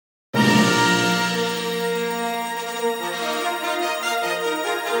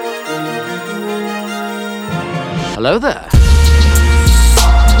hello there.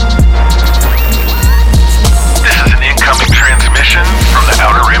 This is an incoming transmission from the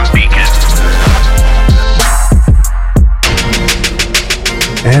Outer Rim Beacon.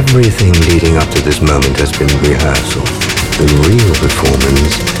 Everything leading up to this moment has been rehearsal. The real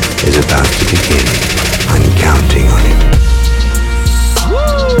performance is about to begin. I'm counting on it.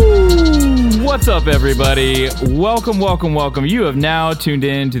 Woo! What's up, everybody? Welcome. You have now tuned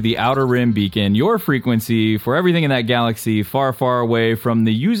in to the Outer Rim Beacon, your frequency for everything in that galaxy far, far away from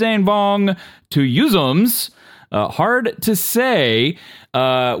the Yuuzhan Vong to Yuzums. Hard to say.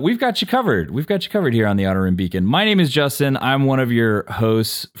 We've got you covered. We've got you covered here on the Outer Rim Beacon. My name is Justin. I'm one of your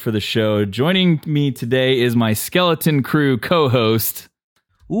hosts for the show. Joining me today is my Skeleton Crew co-host.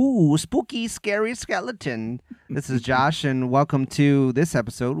 Ooh, spooky, scary skeleton. This is Josh, and welcome to this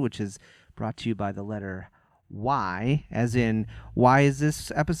episode, which is brought to you by the letter Y, as in, why is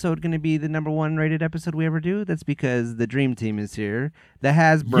this episode going to be the number one rated episode we ever do? That's because the Dream Team is here. The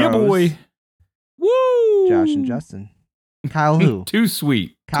Hasbros. Yeah, boy. Woo! Josh and Justin. Kyle who? Too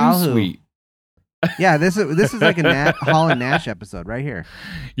sweet. Kyle Too who? sweet. Yeah, this is like a Hall and Nash episode right here.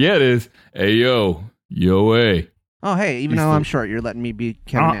 Yeah, it is. Hey, yo. Yo, hey. Oh, hey, even though I'm short, you're letting me be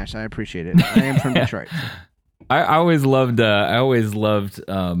Kevin Nash. I appreciate it. I am from Detroit. I always loved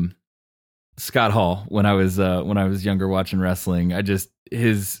Scott Hall when I was younger watching wrestling. It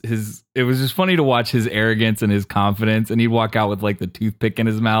was just funny to watch his arrogance and his confidence, and he'd walk out with like the toothpick in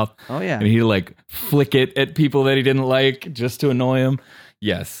his mouth. Oh yeah. And he'd like flick it at people that he didn't like just to annoy him.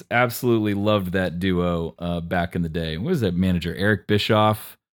 Yes, absolutely loved that duo back in the day. What was that manager? Eric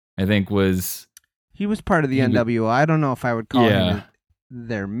Bischoff, I think He was part of the NWO. I don't know if I would call him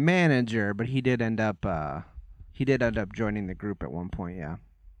their manager, but he did end up joining the group at one point, yeah.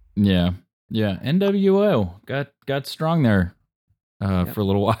 Yeah. NWO got strong there for a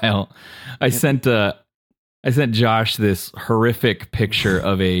little while. I sent Josh this horrific picture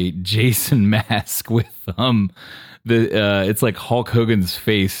of a Jason mask with it's like Hulk Hogan's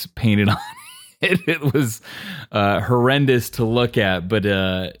face painted on it. It was horrendous to look at, but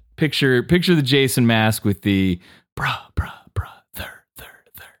picture the Jason mask with the brah thir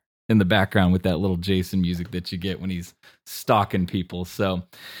in the background with that little Jason music that you get when he's stalking people. So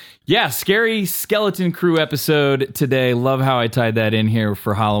yeah, scary Skeleton Crew episode today. Love how I tied that in here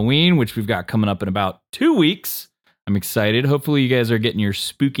for Halloween, which we've got coming up in about 2 weeks. I'm excited. Hopefully you guys are getting your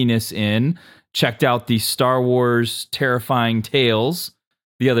spookiness in. Checked out the Star Wars Terrifying Tales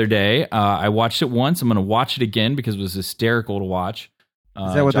the other day. I watched it once. I'm going to watch it again because it was hysterical to watch.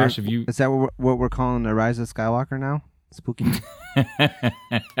 Is that what Josh, what we're calling the Rise of Skywalker now? Spooky.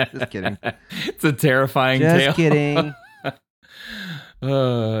 Just kidding. It's a terrifying tale. Just kidding.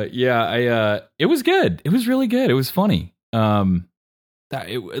 It was good. It was really good. It was funny. There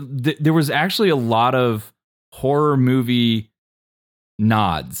was actually a lot of horror movie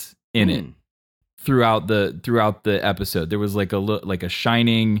nods in it throughout the episode. There was like a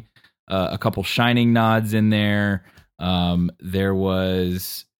Shining, a couple Shining nods in there. There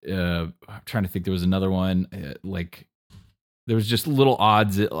was I'm trying to think. There was another one there was just little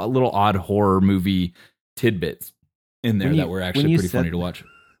odd horror movie tidbits in there that were actually pretty funny to watch.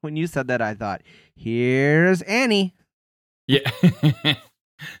 When you said that, I thought, here's Annie. Yeah.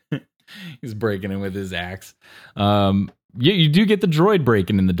 He's breaking in with his axe. You do get the droid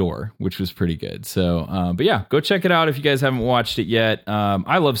breaking in the door, which was pretty good. So, but yeah, go check it out if you guys haven't watched it yet.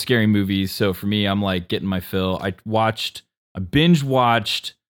 I love scary movies, so for me, I'm like getting my fill. I binge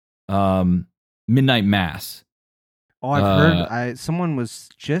watched Midnight Mass. Oh, I've heard. Someone was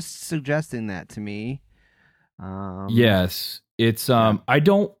just suggesting that to me. Yes, it's. I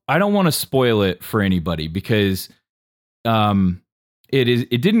don't want to spoil it for anybody because,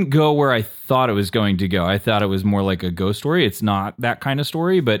 It didn't go where I thought it was going to go. I thought it was more like a ghost story. It's not that kind of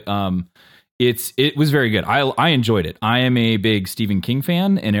story, but it was very good. I enjoyed it. I am a big Stephen King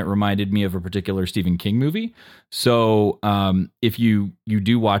fan, and it reminded me of a particular Stephen King movie. So if you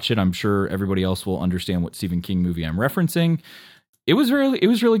do watch it, I'm sure everybody else will understand what Stephen King movie I'm referencing. It was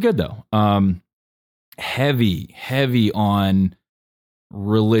really good though. Heavy on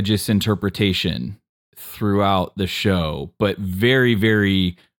religious interpretation throughout the show, but very,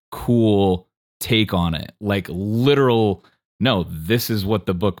 very cool take on it. Like literal, no, this is what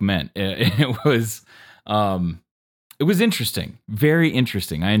the book meant. It was interesting, very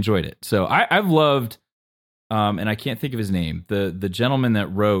interesting. I enjoyed it. So I've loved, and I can't think of his name. The gentleman that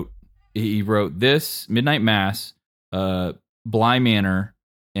wrote this Midnight Mass, Bly Manor,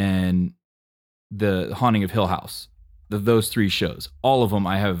 and The Haunting of Hill House. Those three shows, all of them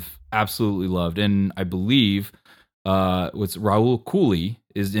I have absolutely loved, and I believe what's Rahul Cooley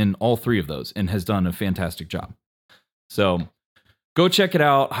is in all three of those and has done a fantastic job. So go check it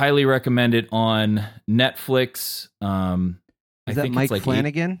out. Highly recommend it on Netflix. Is that Mike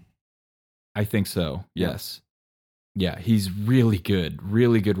Flanagan? I think so. Yes. Yeah, he's really good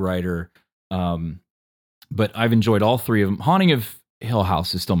writer. But I've enjoyed all three of them. Haunting of Hill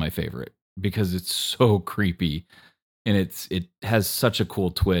House is still my favorite because it's so creepy and it has such a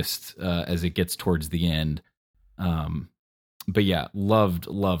cool twist as it gets towards the end. But yeah, loved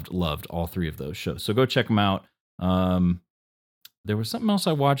all three of those shows. So go check them out. There was something else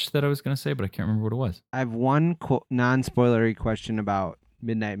I watched that I was going to say, but I can't remember what it was. I have one non-spoilery question about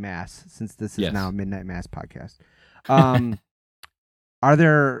Midnight Mass, since this is now a Midnight Mass podcast.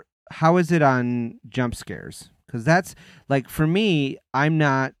 How is it on jump scares? Because that's like, for me, I'm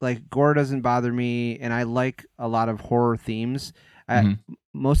not like, gore doesn't bother me, and I like a lot of horror themes.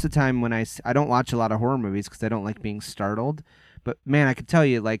 Most of the time when I don't watch a lot of horror movies because I don't like being startled. But man, I could tell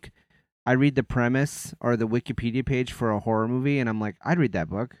you, like, I read the premise or the Wikipedia page for a horror movie, and I'm like, I'd read that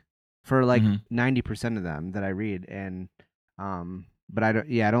book for like 90% of them that I read. And but I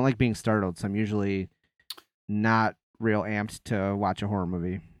don't like being startled, so I'm usually not real amped to watch a horror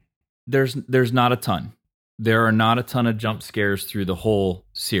movie. There's not a ton. There are not a ton of jump scares through the whole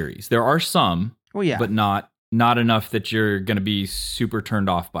series. There are some, but not enough that you're going to be super turned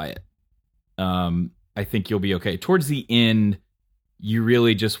off by it. I think you'll be okay. Towards the end, you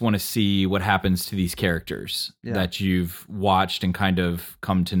really just want to see what happens to these characters that you've watched and kind of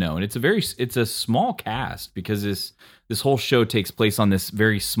come to know. And it's a small cast because this whole show takes place on this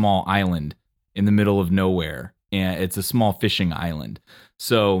very small island in the middle of nowhere. And it's a small fishing island.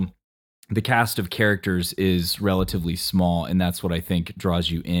 So the cast of characters is relatively small, and that's what I think draws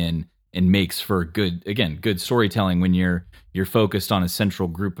you in and makes for good storytelling when you're focused on a central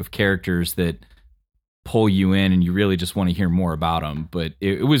group of characters that pull you in and you really just want to hear more about them. But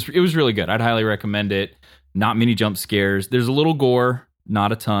it was really good. I'd highly recommend it. Not many jump scares. There's a little gore,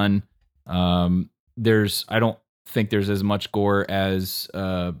 not a ton. I don't think there's as much gore as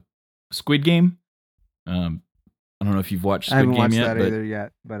Squid Game. I don't know if you've watched Squid Game yet. I haven't watched that either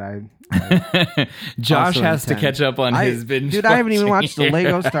yet, but I Josh has to catch up on his binge. Dude, I haven't even watched the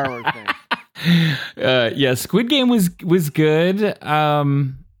Lego Star Wars thing. Squid Game was good.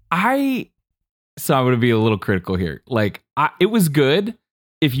 I'm going to be a little critical here. Like, it was good.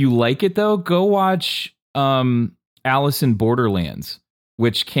 If you like it though, go watch Alice in Borderlands,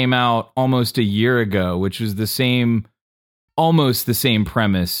 which came out almost a year ago, which was almost the same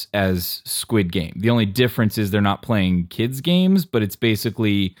premise as Squid Game. The only difference is they're not playing kids games, but it's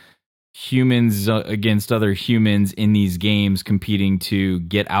basically humans against other humans in these games competing to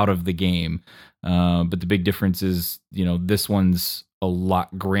get out of the game. But the big difference is, this one's a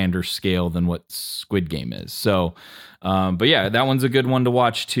lot grander scale than what Squid Game is. So, but yeah, that one's a good one to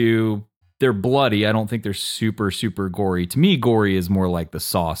watch too. They're bloody. I don't think they're super, super gory. To me, gory is more like the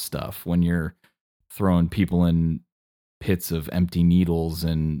Saw stuff when you're throwing people in pits of empty needles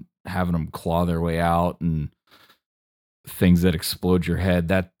and having them claw their way out and things that explode your head.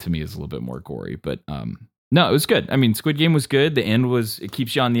 That to me is a little bit more gory, but no, it was good. I mean, Squid Game was good. The end it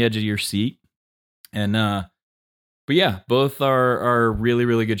keeps you on the edge of your seat. And, but yeah, both are really,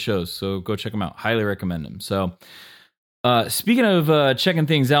 really good shows. So go check them out. Highly recommend them. So, speaking of checking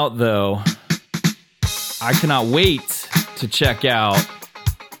things out though, I cannot wait to check out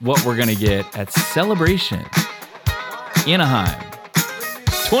what we're going to get at Celebration Anaheim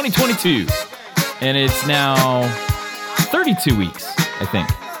 2022, and it's now 32 weeks, I think.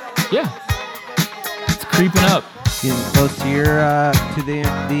 Yeah, it's creeping up. Getting close to the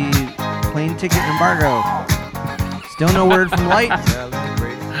plane ticket embargo. Still no word from Light.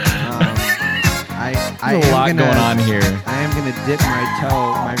 There's a lot going on here. I am gonna dip my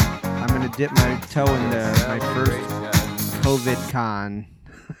toe. I'm gonna dip my toe into my first COVID con.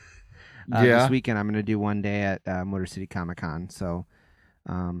 This weekend I'm going to do one day at Motor City Comic Con. So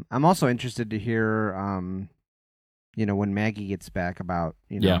I'm also interested to hear, when Maggie gets back about,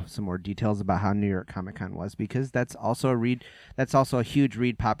 some more details about how New York Comic Con was, because that's also a huge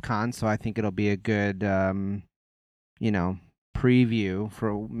Reed Pop Con. So I think it'll be a good, preview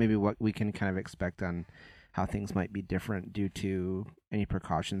for maybe what we can kind of expect on how things might be different due to any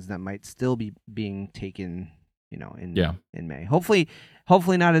precautions that might still be being taken in May. Hopefully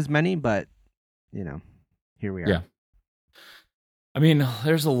not as many, but here we are. Yeah. I mean,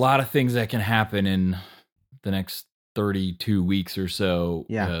 there's a lot of things that can happen in the next 32 weeks or so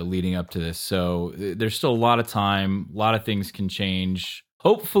leading up to this. So there's still a lot of time. A lot of things can change,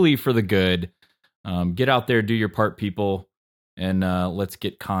 hopefully for the good. Get out there, do your part, people, and let's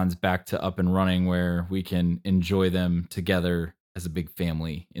get cons back to up and running where we can enjoy them together as a big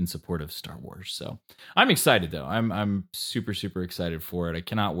family in support of Star Wars. So I'm excited though. I'm super, super excited for it. I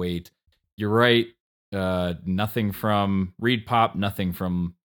cannot wait. You're right. Nothing from Reed Pop, nothing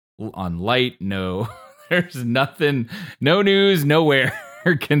from on Light. No, there's nothing, no news, nowhere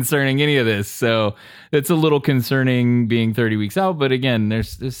concerning any of this. So it's a little concerning being 30 weeks out, but again,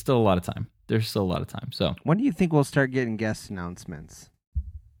 there's still a lot of time. There's still a lot of time. So when do you think we'll start getting guest announcements?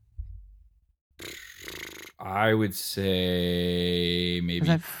 I would say maybe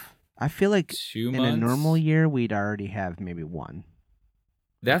I feel like 2 months. In a normal year, we'd already have maybe one.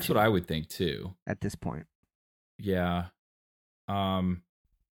 That's what I would think too. At this point. Yeah.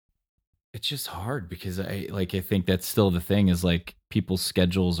 It's just hard because I think that's still the thing is like people's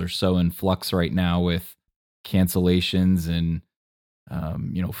schedules are so in flux right now with cancellations and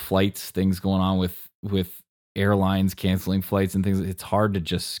flights, things going on with airlines canceling flights and things. It's hard to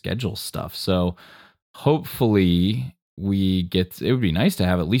just schedule stuff. So hopefully it would be nice to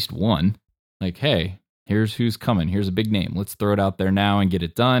have at least one. Like, hey, here's who's coming. Here's a big name. Let's throw it out there now and get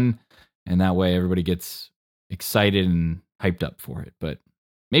it done. And that way everybody gets excited and hyped up for it. But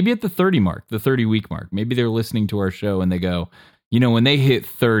maybe at the 30-week mark, maybe they're listening to our show and they go, when they hit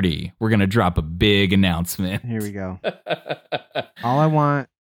 30, we're going to drop a big announcement. Here we go. All I want,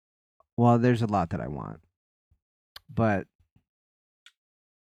 well, there's a lot that I want, but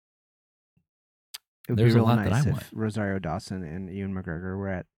it would There's be a real lot that nice I if want. Rosario Dawson and Ewan McGregor were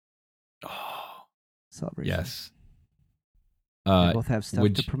at Celebration. Yes. They both have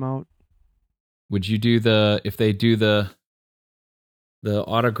stuff to promote. Would you do if they do the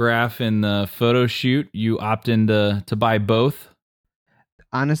autograph and the photo shoot, you opt in to buy both?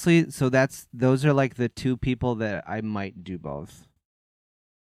 Honestly, so those are like the two people that I might do both.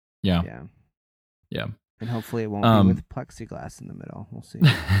 Yeah. Yeah. And hopefully it won't be with plexiglass in the middle. We'll see.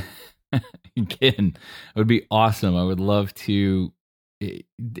 Again, it would be awesome. I would love to.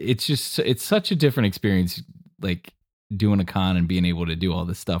 It's such a different experience, like doing a con and being able to do all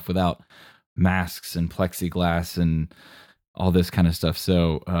this stuff without masks and plexiglass and all this kind of stuff.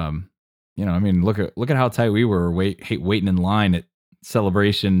 So, look at how tight we were waiting in line at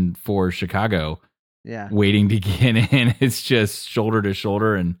Celebration for Chicago. Yeah, waiting to get in. It's just shoulder to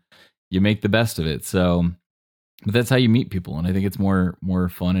shoulder, and you make the best of it. So, but that's how you meet people, and I think it's more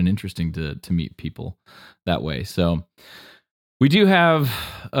fun and interesting to meet people that way. So, we do have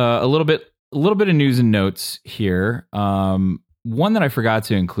a little bit of news and notes here. One that I forgot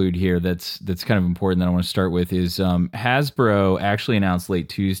to include here that's kind of important that I want to start with is Hasbro actually announced late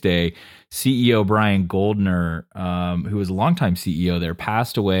Tuesday CEO Brian Goldner, who was a longtime CEO there,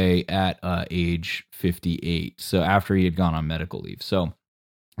 passed away at age 58. So after he had gone on medical leave. So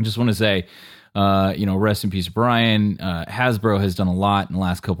I just want to say, rest in peace, Brian. Hasbro has done a lot in the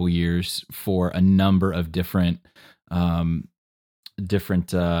last couple of years for a number of different what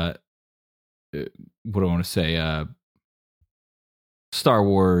do I want to say? Star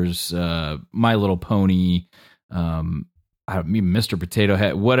Wars, My Little Pony, Mr. Potato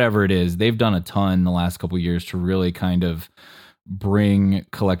Head, whatever it is. They've done a ton the last couple of years to really kind of bring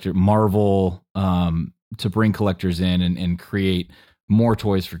Marvel, to bring collectors in and create more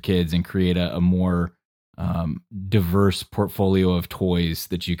toys for kids and create a more diverse portfolio of toys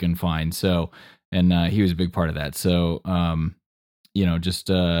that you can find. So, and he was a big part of that. So,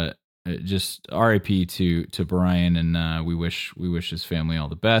 just RIP to Brian, and we wish his family all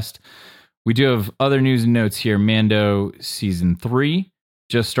the best. We do have other news and notes here. Mando season 3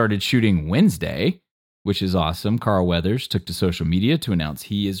 just started shooting Wednesday, which is awesome. Carl Weathers took to social media to announce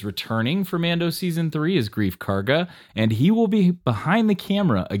he is returning for Mando season 3 as Grief Karga, and he will be behind the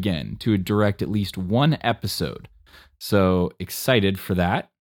camera again to direct at least one episode. So excited for that.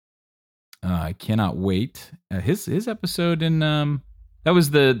 I cannot wait. His episode in that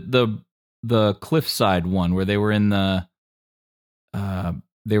was the cliffside one where they were in the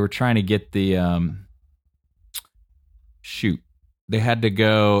they were trying to get the shoot. They had to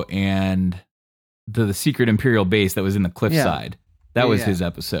go and the secret Imperial base that was in the cliffside. That was his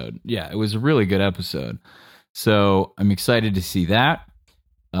episode. Yeah, it was a really good episode. So I'm excited to see that.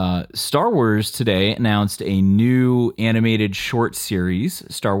 Star Wars today announced a new animated short series,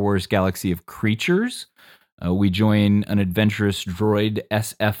 Star Wars Galaxy of Creatures. We join an adventurous droid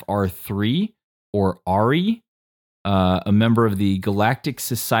SFR3, or Ari, a member of the Galactic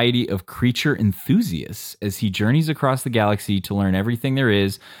Society of Creature Enthusiasts, as he journeys across the galaxy to learn everything there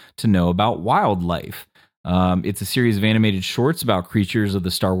is to know about wildlife. It's a series of animated shorts about creatures of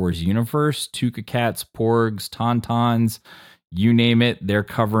the Star Wars universe, Tuca Cats, Porgs, Tauntauns, you name it, they're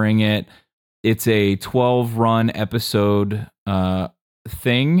covering it. It's a 12-run episode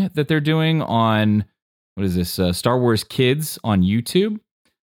thing that they're doing on... what is this? Star Wars Kids on YouTube.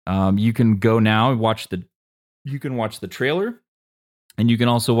 You can go now and watch the trailer, and you can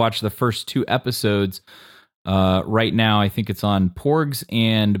also watch the first 2 episodes. Right now, I think it's on Porgs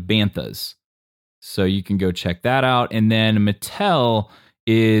and Banthas. So you can go check that out. And then Mattel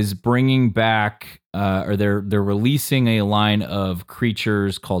is bringing back, or they're releasing a line of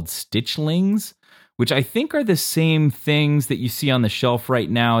creatures called Stitchlings, which I think are the same things that you see on the shelf right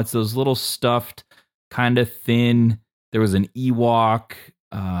now. It's those little stuffed, kind of thin. There was an Ewok.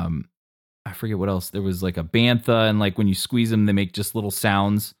 I forget what else. There was like a Bantha, and like when you squeeze them, they make just little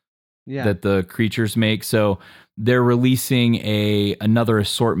sounds that the creatures make. So they're releasing another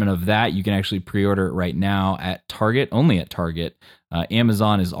assortment of that. You can actually pre-order it right now at Target, only at Target.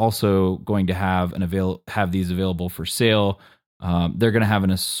 Amazon is also going to have these available for sale. They're going to have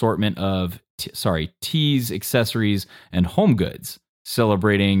an assortment of teas, accessories, and home goods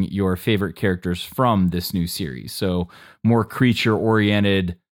celebrating your favorite characters from this new series. So more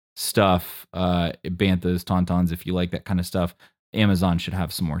creature-oriented stuff, Banthas, Tauntauns, if you like that kind of stuff. Amazon should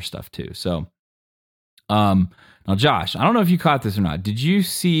have some more stuff too. So, now Josh, I don't know if you caught this or not. Did you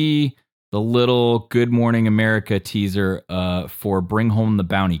see the little Good Morning America teaser for Bring Home the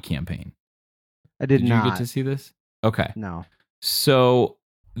Bounty campaign? I did not. Did you get to see this? Okay. No. So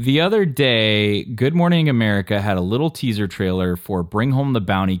the other day, Good Morning America had a little teaser trailer for Bring Home the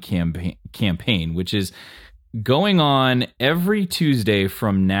Bounty campaign, which is going on every Tuesday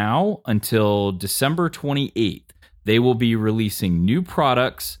from now until December 28th. They will be releasing new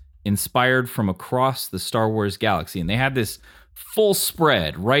products inspired from across the Star Wars galaxy. And they had this full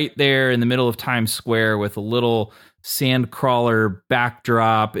spread right there in the middle of Times Square with a little sandcrawler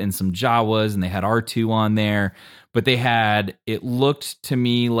backdrop and some Jawas, and they had R2 on there. But it looked to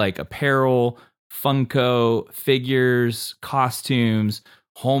me like apparel, Funko, figures, costumes,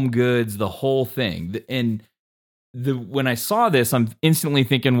 home goods, the whole thing. And when I saw this, I'm instantly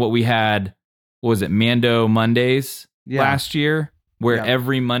thinking what we had, was it Mando Mondays last year, where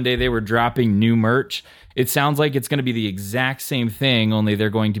every Monday they were dropping new merch. It sounds like it's going to be the exact same thing, only they're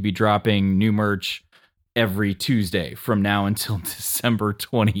going to be dropping new merch every Tuesday from now until December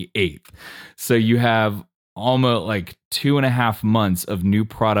 28th. So you have almost like 2.5 months of new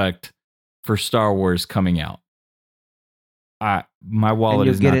product for Star Wars coming out. My wallet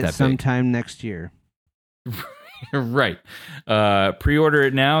is not that big. You'll get it sometime next year. Right. Pre-order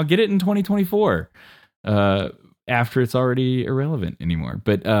it now. Get it in 2024. After it's already irrelevant anymore.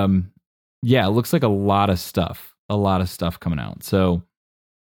 But it looks like a lot of stuff coming out. So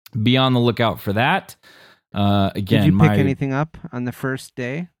be on the lookout for that. Again, did you pick anything up on the first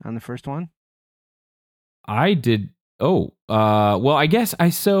day, on the first one? I did. Well, I guess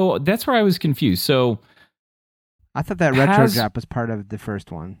so that's where I was confused. So I thought that retro drop was part of the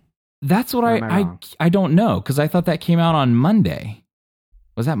first one. That's what I don't know, because I thought that came out on Monday.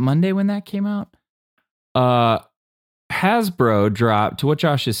 Was that Monday when that came out? Hasbro dropped, to what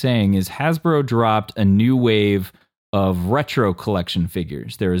Josh is saying, is Hasbro dropped a new wave of retro collection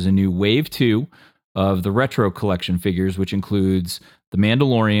figures. There is a new wave 2 of the retro collection figures, which includes the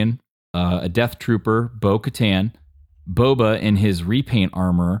Mandalorian, a Death Trooper, Bo-Katan, Boba in his repaint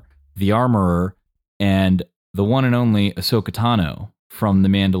armor, the Armorer, and the one and only Ahsoka Tano from The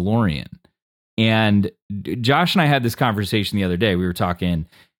Mandalorian. And Josh and I had this conversation the other day. We were talking,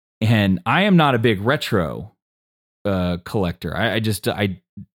 and I am not a big retro collector.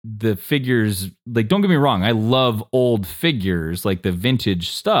 The figures, like, don't get me wrong, I love old figures, like the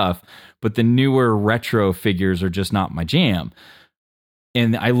vintage stuff, but the newer retro figures are just not my jam.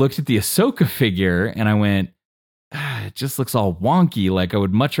 And I looked at the Ahsoka figure and I went, it just looks all wonky. Like, I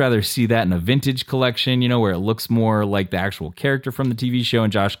would much rather see that in a vintage collection, where it looks more like the actual character from the TV show.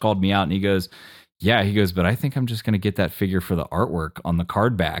 And Josh called me out and he goes, but I think I'm just going to get that figure for the artwork on the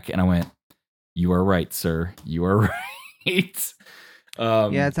card back. And I went, you are right, sir. You are right. I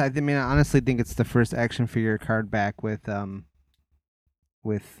honestly think it's the first action figure card back with live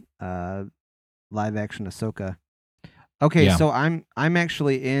action Ahsoka. Okay, so I'm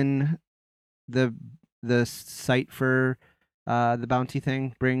actually in the site for the bounty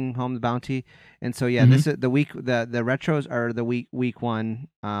thing, Bring Home the Bounty, and so this is the week. The retros are the week one.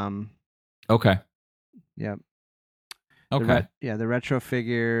 Okay. Yeah. Okay. The retro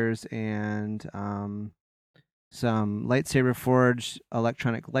figures and some lightsaber forged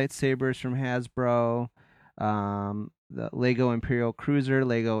electronic lightsabers from Hasbro. The Lego Imperial Cruiser,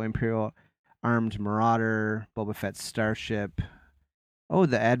 Lego Imperial Armed Marauder, Boba Fett's Starship. Oh,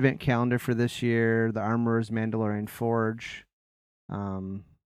 the Advent calendar for this year, the Armorer's Mandalorian Forge, some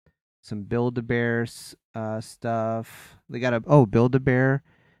Build-A-Bear stuff. They got Build-A-Bear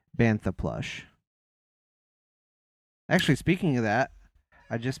Bantha plush. Actually, speaking of that,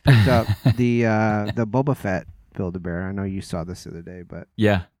 I just picked up the Boba Fett Build-A-Bear. I know you saw this the other day, but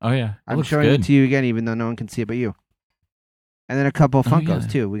Yeah. Oh yeah. I'm showing it to you again, even though no one can see it but you. And then a couple of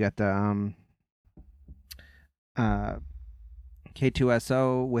Funkos too. We got the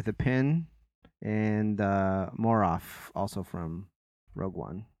K2SO with a pin, and Moroff also from Rogue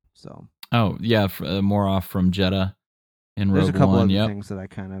One. So. Oh yeah, Moroff from Jeddah in Rogue One. There's a couple of other things that I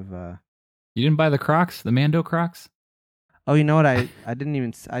kind of. You didn't buy the Crocs, the Mando Crocs? Oh, you know what? I didn't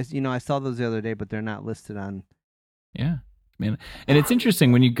even. I saw those the other day, but they're not listed on. Yeah, man. And it's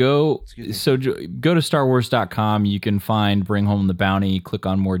interesting when you go. So go to StarWars.com. You can find Bring Home the Bounty. Click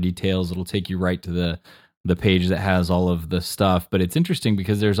on more details. It'll take you right to the page that has all of the stuff. But it's interesting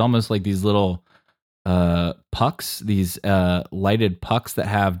because there's almost like these little pucks, these lighted pucks that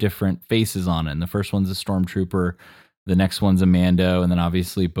have different faces on it. And the first one's a Stormtrooper. The next one's a Mando, and then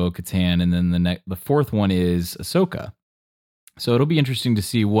obviously Bo-Katan, and then the fourth one is Ahsoka. So it'll be interesting to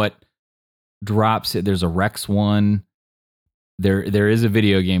see what drops. There's a Rex one. There is a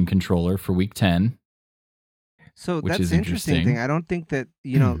video game controller for week 10. So that's the interesting thing. I don't think that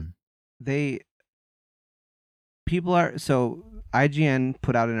IGN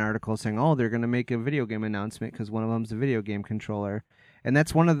put out an article saying, "Oh, they're going to make a video game announcement because one of them's a video game controller," and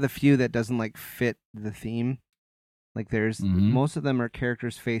that's one of the few that doesn't fit the theme. Like there's most of them are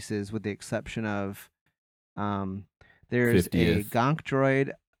characters' faces, with the exception of there's 50th. A Gonk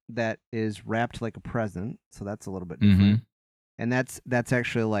droid that is wrapped like a present, so that's a little bit different. And that's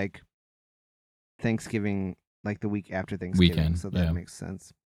actually like Thanksgiving, like the week after Thanksgiving, weekend, so that makes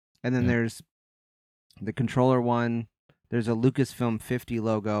sense. And then there's the controller one. There's a Lucasfilm 50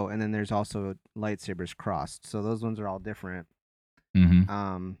 logo, and then there's also lightsabers crossed. So those ones are all different.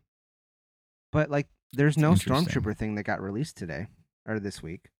 But there's no Stormtrooper thing that got released today or this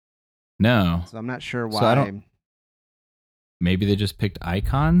week. No. So I'm not sure why. Maybe they just picked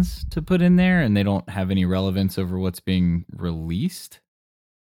icons to put in there and they don't have any relevance over what's being released.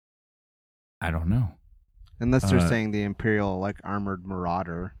 I don't know. Unless they're saying the Imperial armored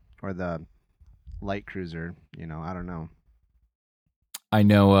Marauder or the light cruiser, I don't know. I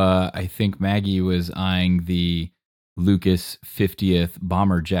know I think Maggie was eyeing the Lucas 50th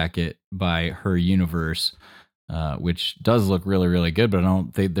bomber jacket by Her Universe, which does look really, really good, but I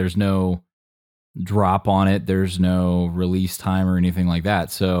don't think there's no drop on it. There's no release time or anything like that.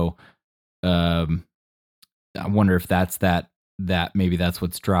 So I wonder if that's that maybe that's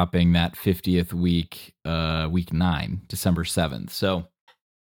what's dropping that 50th week, week 9, December 7th. So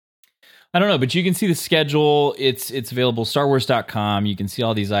I don't know, but you can see the schedule. It's available StarWars.com. You can see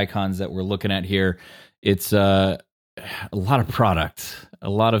all these icons that we're looking at here. It's a lot of product, a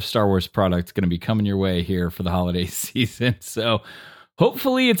lot of Star Wars product going to be coming your way here for the holiday season. So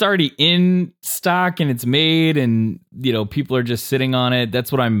hopefully it's already in stock and it's made and, people are just sitting on it.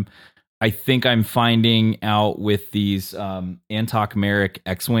 That's what I think I'm finding out with these Antok Merrick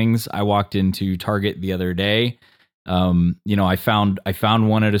X-Wings. I walked into Target the other day. I found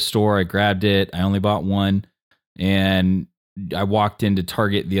one at a store. I grabbed it. I only bought one, and I walked into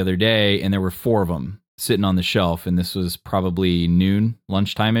Target the other day and there were 4 of them sitting on the shelf. And this was probably noon,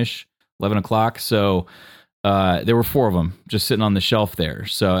 lunchtime-ish, 11 o'clock. So, there were 4 of them just sitting on the shelf there.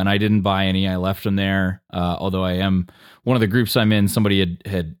 So, and I didn't buy any. I left them there. Although I am one of the groups I'm in, somebody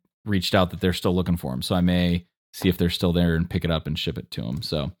had reached out that they're still looking for them. So I may see if they're still there and pick it up and ship it to them.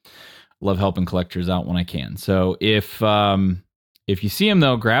 So love helping collectors out when I can. So if you see them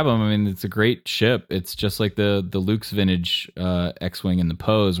though, grab them. I mean, it's a great ship. It's just like the Luke's vintage X-Wing in the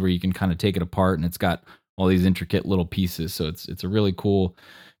pose where you can kind of take it apart and it's got all these intricate little pieces. So it's a really cool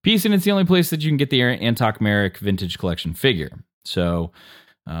piece, and it's the only place that you can get the Antok Merrick Vintage Collection figure. So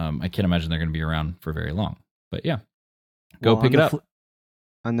I can't imagine they're going to be around for very long. But yeah, go pick it up.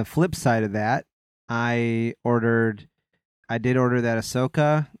 On the flip side of that, I did order that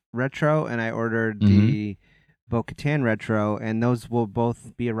Ahsoka retro, and I ordered the Bo-Katan retro, and those will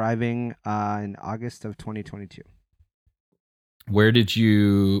both be arriving in August of 2022. Where did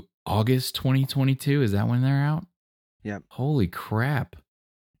you... August 2022? Is that when they're out? Yep. Holy crap.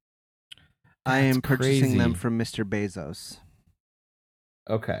 I am purchasing them from Mr. Bezos.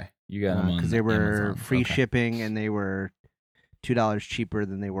 Okay. You got them on because they were Amazon. free shipping, and they were $2 cheaper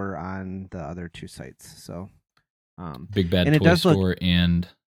than they were on the other 2 sites. So, Big Bad Toy Store and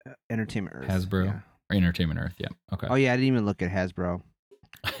Entertainment Earth. Hasbro. Yeah. Or Entertainment Earth, yeah. Okay. Oh yeah, I didn't even look at Hasbro.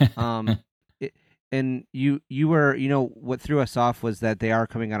 And you were, what threw us off was that they are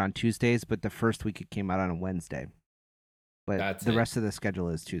coming out on Tuesdays, but the first week it came out on a Wednesday. But the rest of the schedule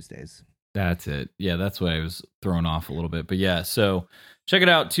is Tuesdays. That's it. Yeah, that's why I was thrown off a little bit. But yeah, so check it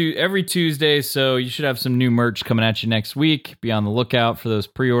out every Tuesday. So you should have some new merch coming at you next week. Be on the lookout for those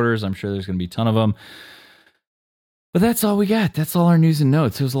pre-orders. I'm sure there's going to be a ton of them. But that's all we got. That's all our news and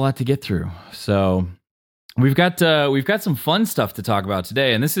notes. It was a lot to get through. So we've got some fun stuff to talk about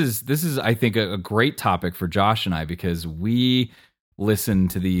today, and this is I think a great topic for Josh and I because we listen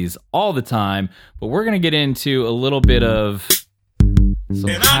to these all the time. But we're going to get into a little bit of some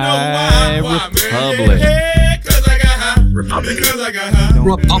High Republic.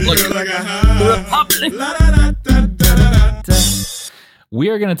 We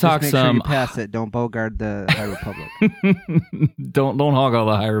are going to talk Just make sure you pass it. Don't bogard the High Republic. don't hog all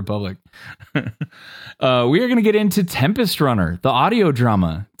the High Republic. We are going to get into Tempest Runner, the audio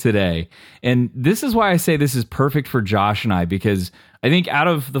drama today. And this is why I say this is perfect for Josh and I, because I think out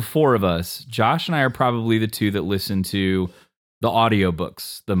of the four of us, Josh and I are probably the two that listen to the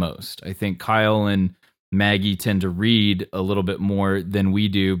audiobooks the most. I think Kyle and Maggie tend to read a little bit more than we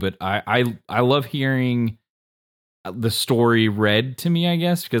do, but I love hearing the story read to me, I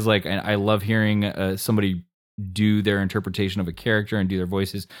guess, because like I love hearing somebody do their interpretation of a character and do their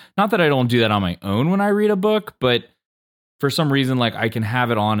voices. Not that I don't do that on my own when I read a book, but for some reason, like I can have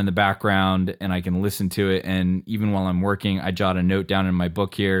it on in the background and I can listen to it. And even while I'm working, I jot a note down in my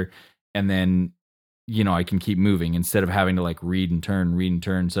book here, and then, you know, I can keep moving instead of having to like read and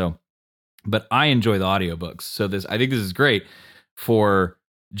turn. So, but I enjoy the audiobooks. So I think this is great for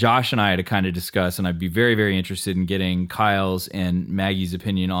Josh and I to kind of discuss, and I'd be very, very interested in getting Kyle's and Maggie's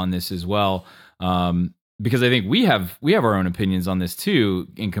opinion on this as well, because I think we have our own opinions on this too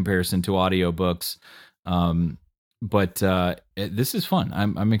in comparison to audiobooks. But this is fun.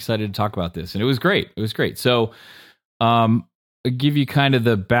 I'm excited to talk about this, and it was great. So I'll give you kind of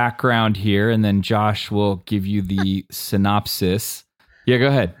the background here, and then Josh will give you the synopsis. Yeah, go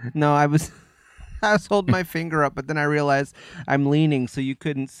ahead. No, I was holding my finger up, but then I realized I'm leaning, so you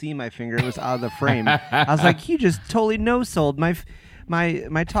couldn't see my finger. It was out of the frame. I was like, you just totally no-sold my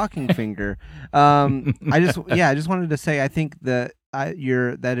talking finger. I just wanted to say I think that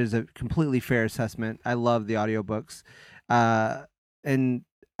is a completely fair assessment. I love the audiobooks, and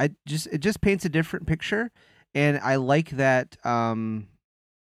it just paints a different picture, and I like that.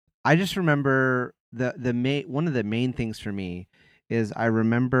 I just remember one of the main things for me is I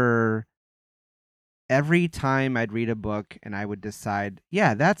remember every time I'd read a book and I would decide,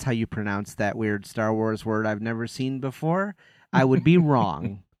 yeah, that's how you pronounce that weird Star Wars word I've never seen before, I would be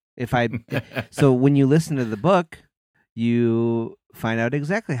wrong. So when you listen to the book, you find out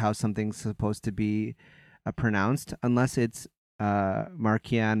exactly how something's supposed to be pronounced, unless it's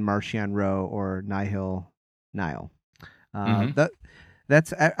Marchion, Ro, or Nihil, Nile. I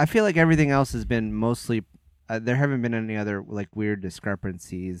feel like everything else has been mostly. There haven't been any other like weird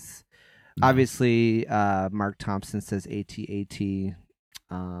discrepancies. No. Obviously, Mark Thompson says AT-AT,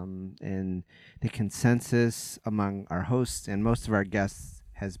 and the consensus among our hosts and most of our guests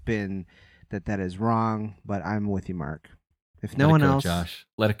has been that is wrong. But I'm with you, Mark. If no one else, Josh,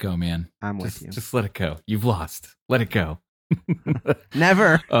 let it go, man. I'm with you. Just let it go. You've lost. Let it go.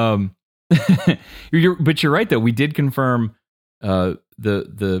 Never. But you're right though. We did confirm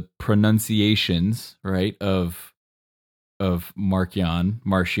the pronunciations, right, of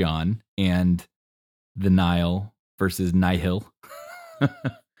Marchion and the Nile versus Nihil.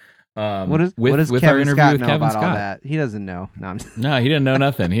 What does with Kevin our interview Scott with know Kevin about Scott? all that? He doesn't know. No, he didn't know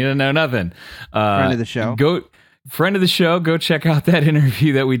nothing. Friend of the show. Friend of the show. Go check out that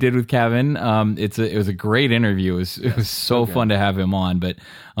interview that we did with Kevin. It was a great interview. It was so fun to have him on. But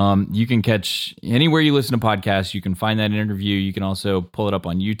you can catch anywhere you listen to podcasts. You can find that interview. You can also pull it up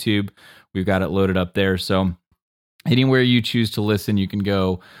on YouTube. We've got it loaded up there. So anywhere you choose to listen, you can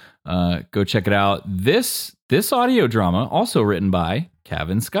go check it out. This audio drama also written by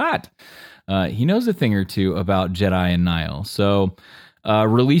Kevin Scott. He knows a thing or two about Jedi and Nile. So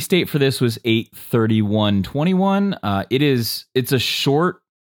release date for this was 8/31/21. It's a short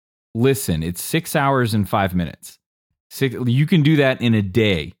listen. It's 6 hours and 5 minutes. You can do that in a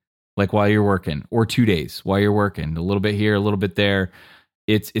day, like while you're working, or 2 days while you're working. A little bit here, a little bit there.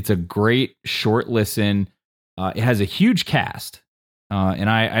 It's a great short listen. It has a huge cast. And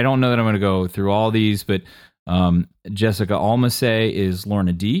I don't know that I'm going to go through all these, but Jessica Almasay is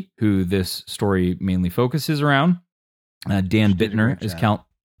Lorna D., who this story mainly focuses around. Dan Bittner is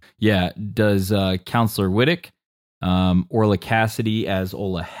does Counselor Whittick. Orla Cassidy as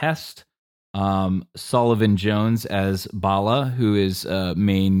Ola Hest. Sullivan Jones as Bala, who is a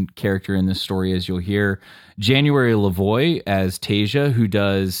main character in this story, as you'll hear. January Lavoie as Tasia, who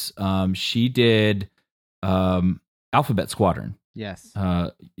does she did Alphabet Squadron. Yes.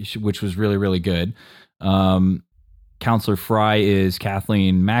 Which was really, really good. Counselor Fry is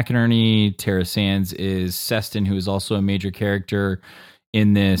Kathleen McInerney. Tara Sands is Seston, who is also a major character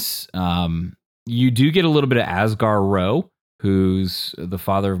in this. You do get a little bit of Asghar Rowe, who's the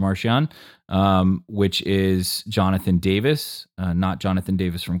father of Marchion, which is Jonathan Davis, not Jonathan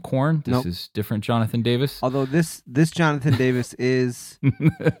Davis from Korn. This is different Jonathan Davis. Although this Jonathan Davis is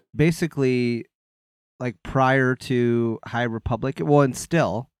basically like prior to High Republic. Well, and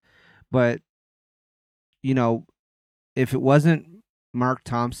still, but if it wasn't Mark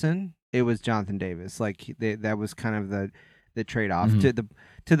Thompson, it was Jonathan Davis. Like that was kind of the trade-off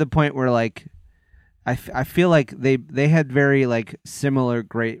to the point where like I feel like they had very like similar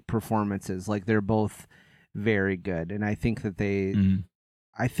great performances. Like they're both very good, and I think that they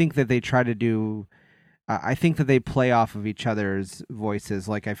try to do. I think that they play off of each other's voices.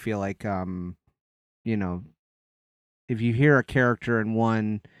 Like I feel like if you hear a character in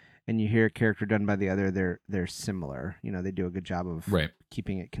one and you hear a character done by the other, they're similar. They do a good job of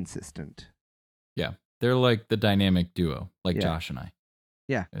keeping it consistent. Yeah, they're like the dynamic duo, like Josh and I.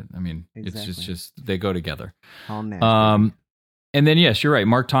 Yeah, I mean, exactly. It's just they go together. All natural. And then yes, you're right.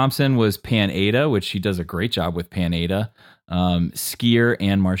 Mark Thompson was Pan Ada, which he does a great job with Pan Ada, Skier,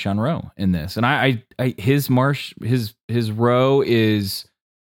 and Marchion Ro in this. And his Ro is,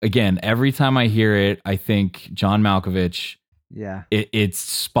 again, every time I hear it, I think John Malkovich. Yeah, it's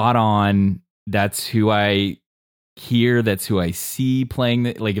spot on. That's who I hear. That's who I see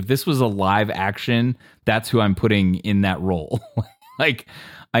playing. Like if this was a live action, that's who I'm putting in that role. Like,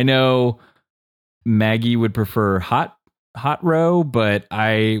 I know Maggie would prefer Hot Ro, but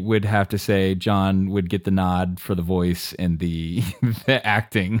I would have to say John would get the nod for the voice and the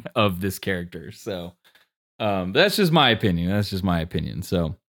acting of this character. So that's just my opinion.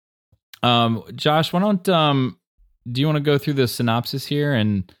 So, Josh, why don't do you want to go through the synopsis here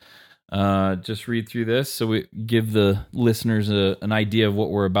and just read through this so we give the listeners an idea of what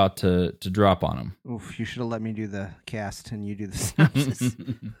we're about to drop on them? Oof, you should have let me do the cast and you do the synopsis.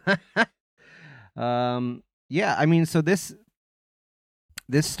 Yeah, I mean, so this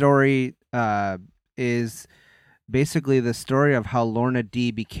story is basically the story of how Lorna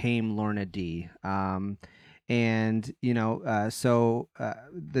D became Lorna D. And so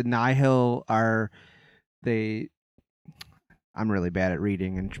the Nihil I'm really bad at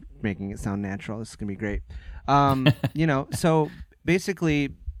reading and making it sound natural. This is gonna be great. So basically,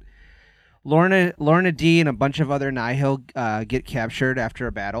 Lorna D and a bunch of other Nihil get captured after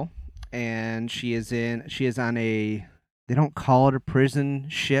a battle, and she is on a, they don't call it a prison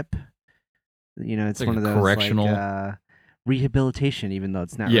ship. It's like one of those correctional like, rehabilitation, even though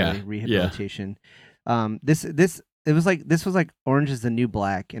it's not really rehabilitation. Yeah. This was like Orange is the New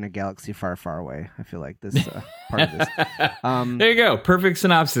Black in a galaxy far, far away. I feel like this part of this. There you go, perfect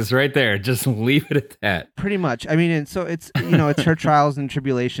synopsis right there. Just leave it at that. Pretty much. I mean, and so it's it's her trials and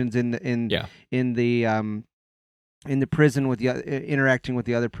tribulations in the prison with interacting with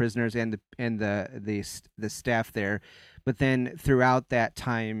the other prisoners and the staff there. But then throughout that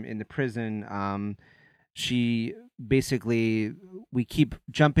time in the prison, she basically, we keep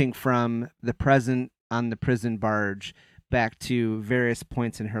jumping from the present on the prison barge back to various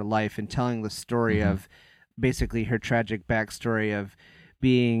points in her life and telling the story of basically her tragic backstory of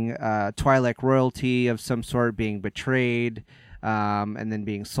being Twi'lek royalty of some sort, being betrayed, and then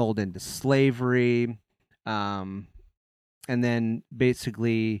being sold into slavery, and then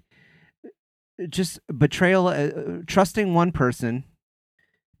basically just betrayal, trusting one person,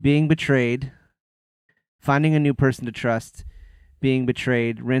 being betrayed, finding a new person to trust, being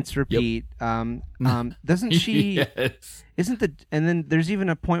betrayed, rinse, repeat. Yep. Doesn't she? Yes. And then there's even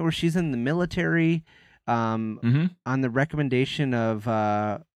a point where she's in the military, on the recommendation of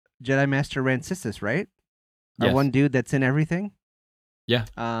Jedi Master Rancisis, right? Yes. Or one dude that's in everything. Yeah.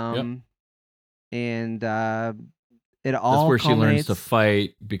 And it all. That's where she learns to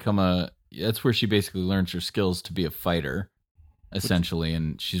fight. That's where she basically learns her skills to be a fighter, essentially,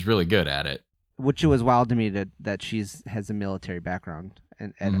 and she's really good at it. Which it was wild to me that has a military background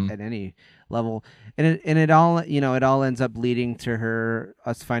at any level, and it all it all ends up leading to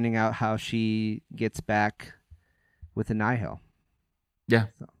us finding out how she gets back with the Nihil. Yeah,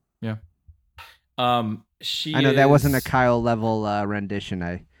 so. Yeah. I know that wasn't a Kyle level rendition.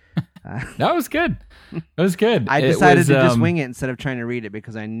 That was good. That was good. I decided to just wing it instead of trying to read it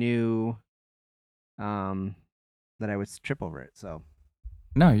because I knew that I would trip over it. So.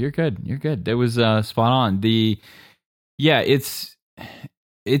 No, you're good. You're good. That was spot on. It's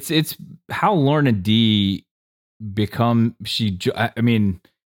how Lorna D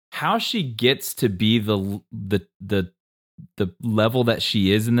how she gets to be the level that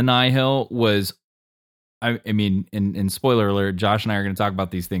she is in the Nihil was I mean, in spoiler alert, Josh and I are going to talk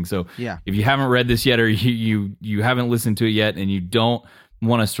about these things. So Yeah. if you haven't read this yet, or you haven't listened to it yet, and you don't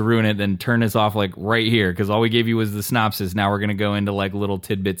want us to ruin it, then turn this off like right here, because all we gave you was the synopsis. Now we're going to go into like little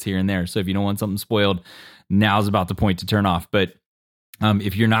tidbits here and there. So if you don't want something spoiled, now's about the point to turn off. But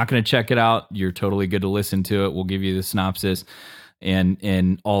if you're not going to check it out, you're totally good to listen to it. We'll give you the synopsis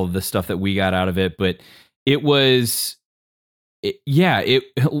and all of the stuff that we got out of it. But it was,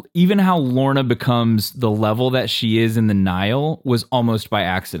 even how Lorna becomes the level that she is in the Nile was almost by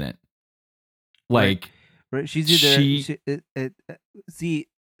accident. Like, right. She's either see,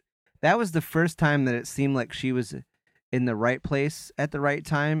 that was the first time that it seemed like she was in the right place at the right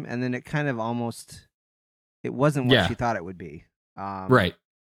time, and then it kind of almost, it wasn't what she thought it would be. Right.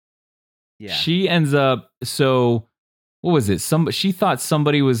 Yeah. She ends up, so what was it? She thought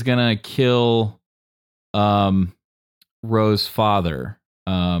somebody was gonna kill Rose's father,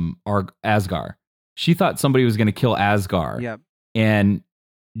 Asgar. She thought somebody was gonna kill Asgar. Yep. And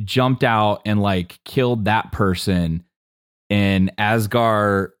jumped out and like killed that person. And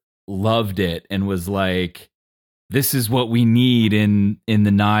Asgar loved it and was like, this is what we need in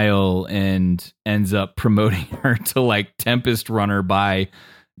the Nile, and ends up promoting her to like Tempest Runner by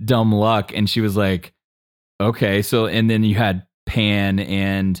dumb luck. And she was like, okay. So, and then you had Pan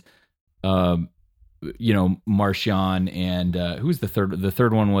and, Martian and, who's the third? The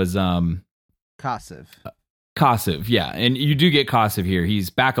third one was, Kosov. Kosov, yeah. And you do get Kosov here. He's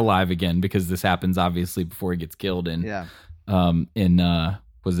back alive again, because this happens obviously before he gets killed in,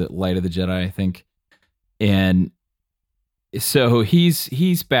 was it Light of the Jedi, I think. And so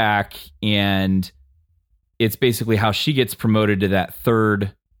he's back, and it's basically how she gets promoted to that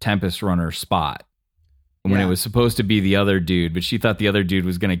third Tempest Runner spot when it was supposed to be the other dude, but she thought the other dude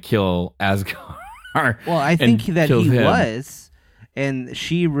was going to kill Asgar. Well, I think that he him. was, and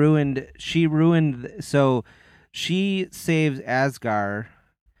she ruined. So she saves Asgar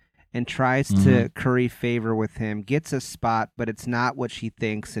and tries to curry favor with him, gets a spot, but it's not what she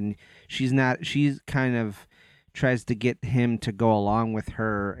thinks, and she's kind of tries to get him to go along with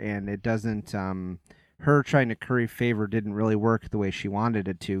her, and it doesn't. Her trying to curry favor didn't really work the way she wanted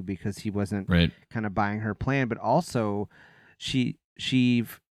it to, because he wasn't kind of buying her plan. But also, she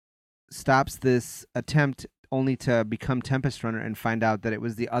stops this attempt only to become Tempest Runner and find out that it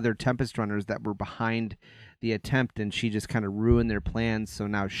was the other Tempest Runners that were behind the attempt, and she just kind of ruined their plans. So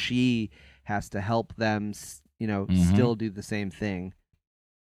now she has to help them, still do the same thing.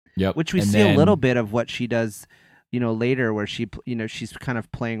 Yep. Which we see a little bit of what she does, later, where she, she's kind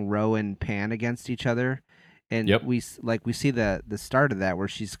of playing Ro and Pan against each other, and we see the start of that, where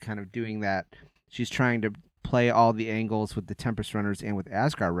she's kind of doing that. She's trying to play all the angles with the Tempest Runners and with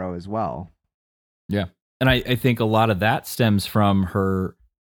Asgar Ro as well. Yeah. And I think a lot of that stems from her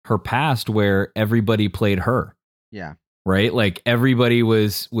past, where everybody played her. Yeah. Right? Like everybody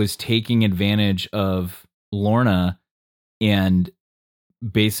was taking advantage of Lorna and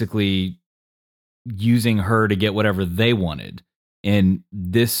basically using her to get whatever they wanted. And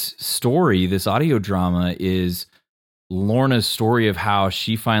this story, this audio drama, is Lorna's story of how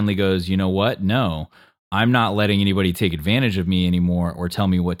she finally goes, you know what? No, I'm not letting anybody take advantage of me anymore or tell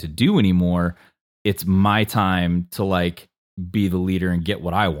me what to do anymore. It's my time to like be the leader and get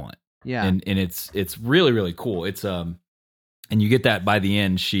what I want. Yeah. And it's really, really cool. It's and you get that by the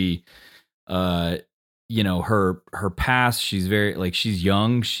end. She her past, she's very, like, she's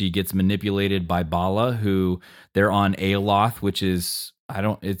young. She gets manipulated by Bala, who they're on Aeloth, which is,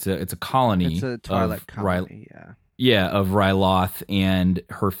 it's a colony. It's a Twilight colony, yeah. Yeah, of Ryloth, and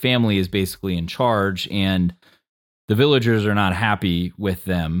her family is basically in charge, and the villagers are not happy with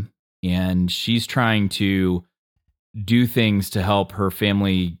them, and she's trying to do things to help her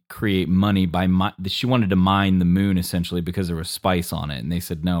family create money she wanted to mine the moon, essentially, because there was spice on it, and they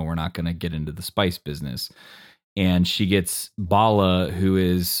said, no, we're not going to get into the spice business. And she gets Bala, who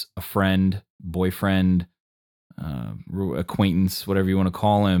is a friend, boyfriend, acquaintance, whatever you want to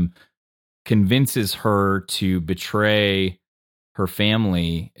call him, convinces her to betray her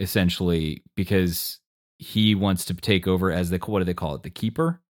family, essentially, because he wants to take over as what do they call it? The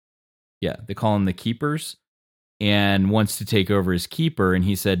keeper? Yeah, they call him the keepers, and wants to take over as keeper. And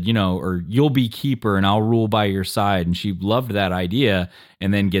he said, or you'll be keeper and I'll rule by your side. And she loved that idea,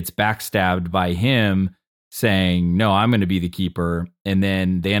 and then gets backstabbed by him saying, no, I'm going to be the keeper. And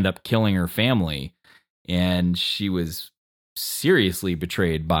then they end up killing her family. And she was seriously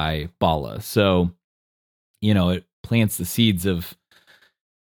betrayed by Bala. So, it plants the seeds of,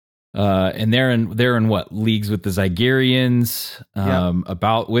 and they're in what, leagues with the Zygerians, Yep.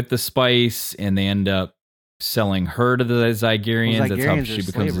 about with the spice, and they end up selling her to the Zygerians. Well, That's how Zygerians she are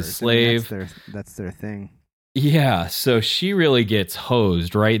becomes a slavers. slave. That's their thing. Yeah, so she really gets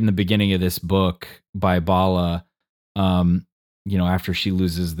hosed right in the beginning of this book by Bala, after she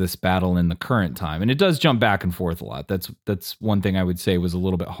loses this battle in the current time. And it does jump back and forth a lot. That's one thing I would say was a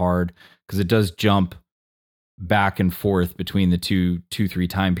little bit hard, because it does jump back and forth between the two, 3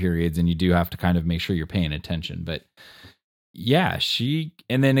 time periods, and you do have to kind of make sure you're paying attention. But yeah,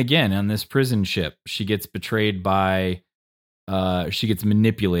 and then again, on this prison ship, she gets betrayed by... she gets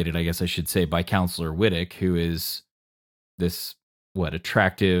manipulated, I guess I should say, by Counselor Whittick, who is this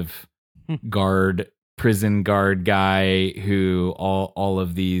attractive prison guard guy who all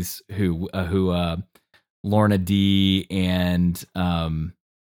of these who Lorna D and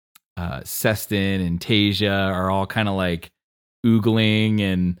Seston and Tasia are all kind of like oogling,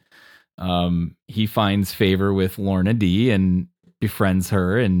 and he finds favor with Lorna D and befriends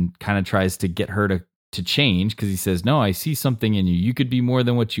her and kind of tries to get her to change, because he says, no, I see something in you. You could be more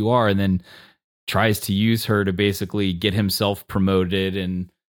than what you are. And then tries to use her to basically get himself promoted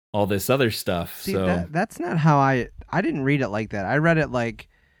and all this other stuff. See, so that's not how I didn't read it like that. I read it like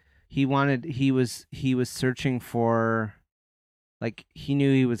he was searching for, like, he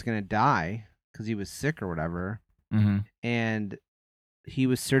knew he was going to die because he was sick or whatever. Mm-hmm. And he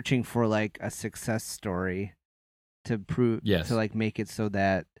was searching for like a success story to prove, to like make it so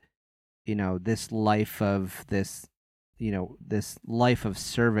that, this life of this life of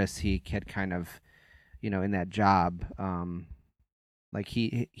service he had kind of, in that job, like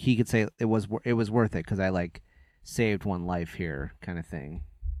he could say it was worth it because I like saved one life here, kind of thing.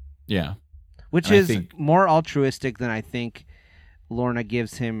 Yeah, which is more altruistic than I think Lorna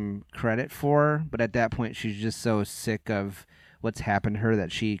gives him credit for. But at that point, she's just so sick of what's happened to her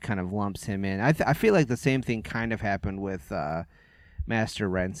that she kind of lumps him in. I feel like the same thing kind of happened with Master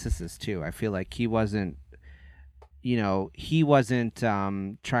Rancisis too. I feel like he wasn't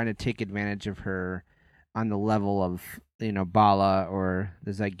trying to take advantage of her on the level of Bala or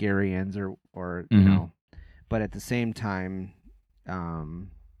the Zygerians or but at the same time,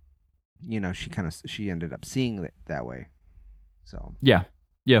 she ended up seeing it that way. So yeah,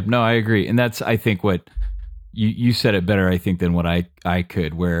 no, I agree, and that's I think what you said it better I think than what I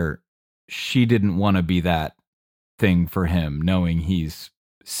could, where she didn't want to be that thing for him, knowing he's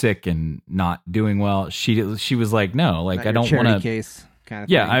sick and not doing well. She was like, no, like, I don't want to case kind of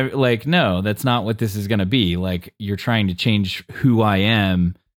thing. I like, no, that's not what this is going to be. Like, you're trying to change who I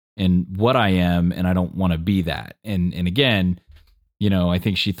am and what I am, and I don't want to be that. And again, I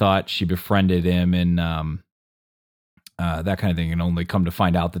think she thought she befriended him and that kind of thing, and only come to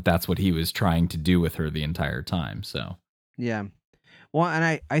find out that that's what he was trying to do with her the entire time. So yeah. Well,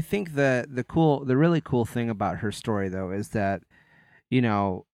 and I think the really cool thing about her story though is that,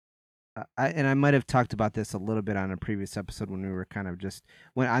 I might have talked about this a little bit on a previous episode when we were kind of just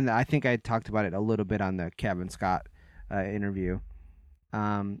I think I talked about it a little bit on the Kevin Scott interview.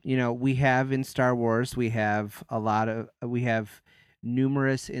 We have in Star Wars, we have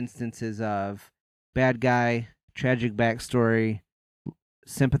numerous instances of bad guy, tragic backstory,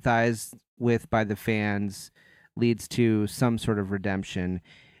 sympathized with by the fans, leads to some sort of redemption.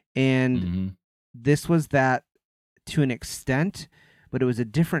 And this was that to an extent, but it was a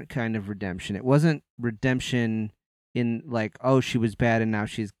different kind of redemption. It wasn't redemption in like, oh, she was bad and now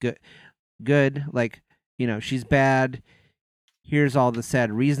she's good. Like, she's bad. Here's all the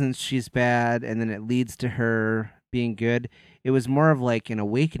sad reasons she's bad. And then it leads to her being good. It was more of like an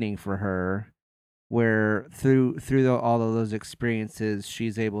awakening for her, where through all of those experiences,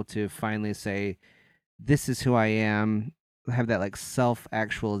 she's able to finally say, this is who I am, have that like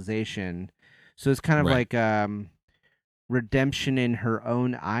self-actualization. So it's kind of like redemption in her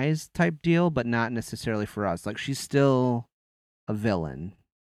own eyes type deal, but not necessarily for us. Like, she's still a villain.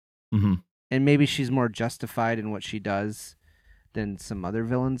 Mm-hmm. And maybe she's more justified in what she does than some other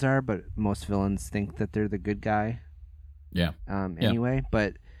villains are, but most villains think that they're the good guy. Yeah. Anyway,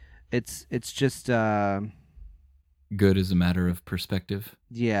 but it's just good is a matter of perspective.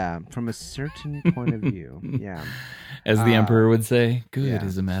 Yeah, from a certain point of view. Yeah. As the Emperor would say, good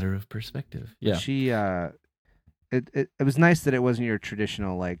is a matter of perspective. Yeah. She it was nice that it wasn't your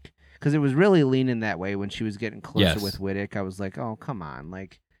traditional, like, because it was really leaning that way when she was getting closer with Whittick. I was like, oh, come on,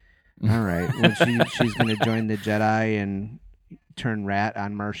 like, all right, when she's going to join the Jedi and turn rat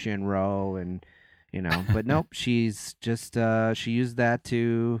on Martian Row, and but nope, she's just she used that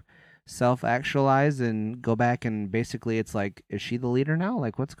to self-actualize and go back, and basically it's like, is she the leader now?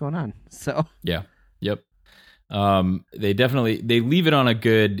 Like, what's going on? So yeah, yep. They leave it on a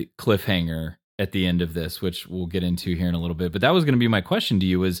good cliffhanger at the end of this, which we'll get into here in a little bit. But that was going to be my question to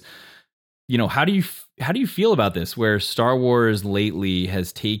you: is how do you feel about this, where Star Wars lately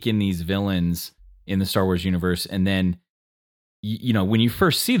has taken these villains in the Star Wars universe, and then when you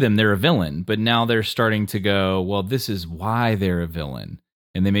first see them, they're a villain, but now they're starting to go, well, this is why they're a villain,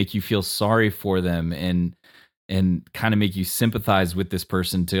 and they make you feel sorry for them and kind of make you sympathize with this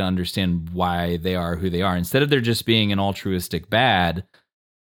person to understand why they are who they are. Instead of there just being an altruistic bad,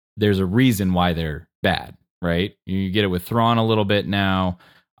 there's a reason why they're bad, right? You get it with Thrawn a little bit now.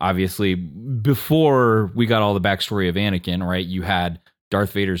 Obviously, before we got all the backstory of Anakin, right, you had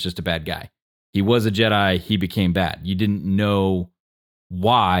Darth Vader's just a bad guy. He was a Jedi, he became bad. You didn't know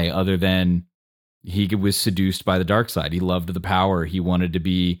why, other than he was seduced by the dark side. He loved the power. He wanted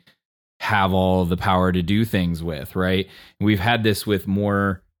to have all the power to do things with, right? And we've had this with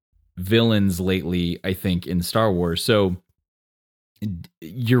more villains lately, I think, in Star Wars. So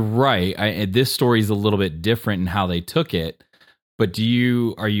you're right. This story is a little bit different in how they took it. But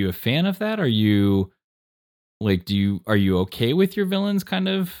are you a fan of that? Are you okay with your villains kind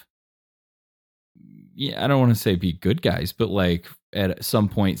of? Yeah, I don't want to say be good guys, but like at some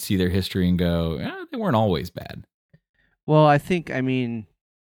point see their history and go, they weren't always bad. Well, I feel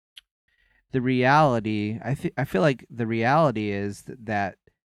like the reality is that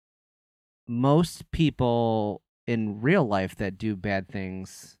most people in real life that do bad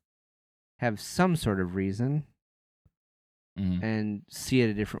things have some sort of reason. Mm-hmm. And see it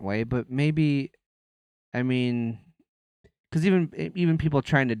a different way, but maybe, because even people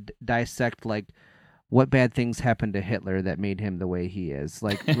trying to dissect like what bad things happened to Hitler that made him the way he is,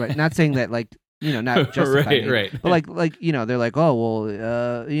 like right, not saying that like not justifying right, but like they're like, oh well,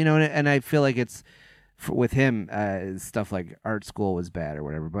 and I feel like it's with him stuff like art school was bad or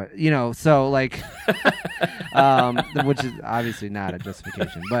whatever, but so like which is obviously not a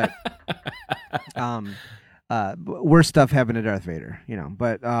justification, but worse stuff happened to Darth Vader,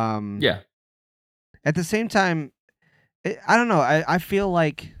 but yeah. At the same time, I don't know. I feel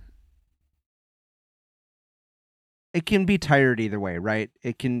like it can be tired either way, right?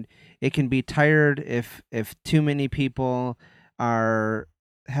 It can be tired if too many people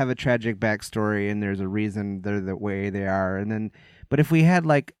have a tragic backstory and there's a reason they're the way they are, but if we had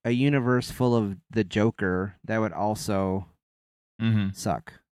like a universe full of the Joker, that would also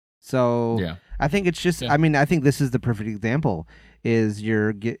suck. So yeah. I think it's just. Yeah. I think this is the perfect example. Is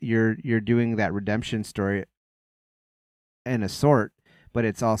you're doing that redemption story in a sort, but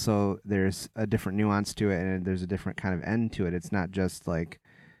it's also there's a different nuance to it, and there's a different kind of end to it. It's not just like,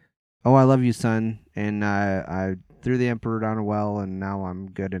 oh, I love you, son, and I threw the Emperor down a well, and now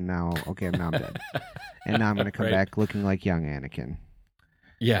I'm good, and now I'm dead, and now I'm gonna come back looking like young Anakin.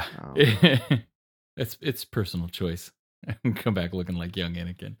 Yeah, it's personal choice. Come back looking like young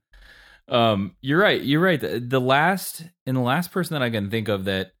Anakin. You're right. The last person that I can think of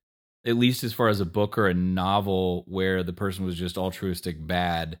that, at least as far as a book or a novel where the person was just altruistic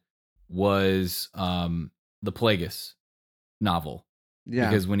bad, was the Plagueis novel. Yeah.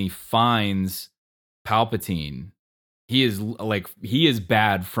 Because when he finds Palpatine, he is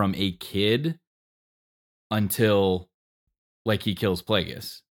bad from a kid until like he kills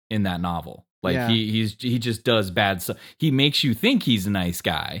Plagueis in that novel. Like he just does bad stuff. He makes you think he's a nice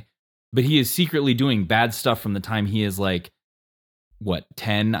guy, but he is secretly doing bad stuff from the time he is like,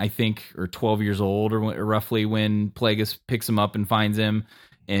 10, I think, or 12 years old, or roughly when Plagueis picks him up and finds him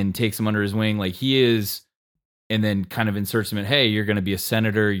and takes him under his wing. Like he is, and then kind of inserts him in, hey, you're going to be a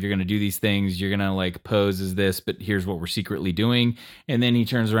senator. You're going to do these things. You're going to like pose as this, but here's what we're secretly doing. And then he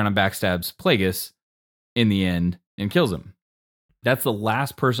turns around and backstabs Plagueis in the end and kills him. That's the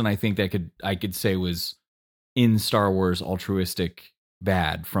last person I think that I could say was in Star Wars altruistic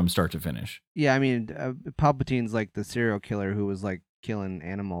bad from start to finish. Yeah, I mean, Palpatine's like the serial killer who was like killing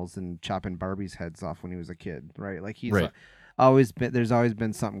animals and chopping Barbie's heads off when he was a kid, right? Like he's there's always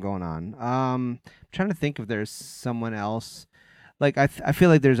been something going on. I'm trying to think if there's someone else. Like I feel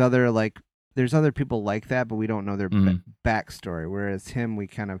like there's other people like that, but we don't know their backstory. Whereas him, we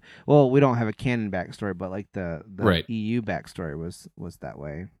don't have a canon backstory, but like the EU backstory was that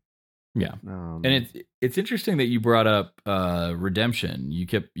way. Yeah, and it's interesting that you brought up redemption. You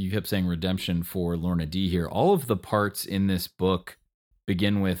kept saying redemption for Lorna D here. All of the parts in this book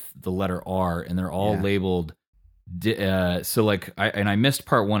begin with the letter R, and they're all labeled. So like I missed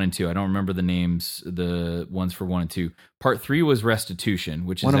part 1 and 2. I don't remember the names, the ones for 1 and 2. Part 3 was restitution,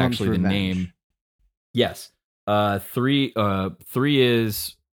 which is actually the name. Yes. 3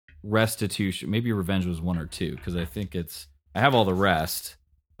 is restitution. Maybe revenge was 1 or 2, because I think I have all the rest.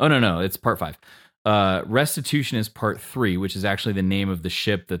 Oh no, it's part 5. Restitution is part 3, which is actually the name of the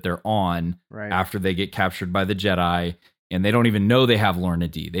ship that they're on after they get captured by the Jedi, and they don't even know they have Lorna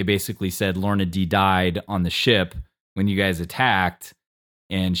D. They basically said Lorna D died on the ship when you guys attacked,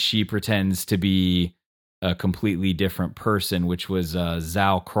 and she pretends to be a completely different person, which was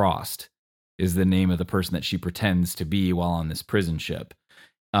Zal Crossed is the name of the person that she pretends to be while on this prison ship.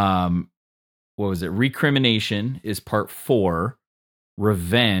 What was it? Recrimination is part 4.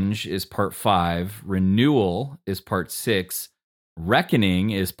 Revenge is part 5. Renewal is part 6. Reckoning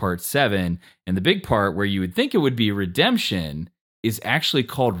is part 7. And the big part where you would think it would be redemption is actually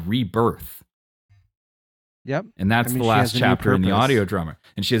called Rebirth. Yep. And that's the last chapter in the audio drama.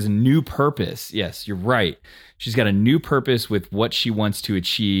 And she has a new purpose. Yes, you're right. She's got a new purpose with what she wants to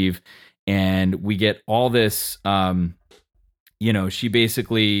achieve. And we get all this, she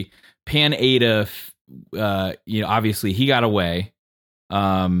basically, Pan Ada, obviously he got away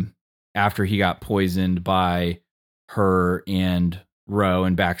after he got poisoned by her and Ro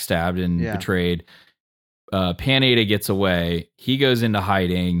and backstabbed and betrayed. Pan Ada gets away. He goes into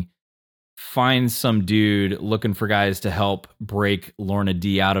hiding, finds some dude looking for guys to help break Lorna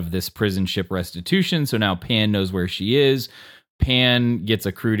D out of this prison ship restitution. So now Pan knows where she is. Pan gets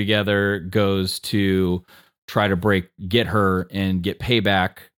a crew together, goes to try to get her and get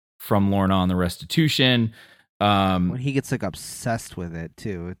payback from Lorna on the restitution. When he gets like obsessed with it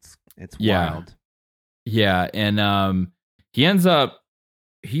too, it's wild. Yeah, and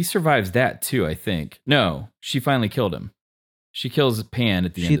he survives that too, I think. No, she finally killed him. She kills Pan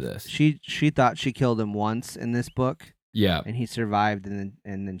at the end of this. She thought she killed him once in this book. Yeah. And he survived, and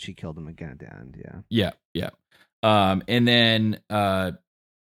then she killed him again at the end. Yeah. Yeah. And then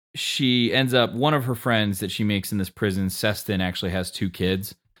she ends up, one of her friends that she makes in this prison, Seston, actually has 2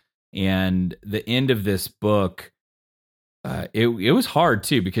 kids. And the end of this book, it was hard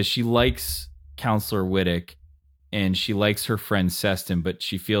too, because she likes Counselor Whittick and she likes her friend Seston, but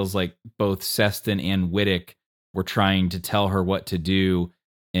she feels like both Seston and Whittick were trying to tell her what to do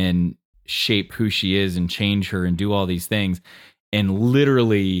and shape who she is and change her and do all these things. And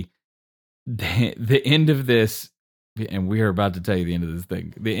literally the end of this, and we are about to tell you the end of this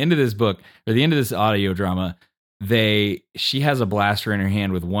thing, the end of this book, or the end of this audio drama, she has a blaster in her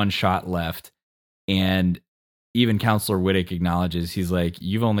hand with 1 shot left. And even Counselor Whittick acknowledges, he's like,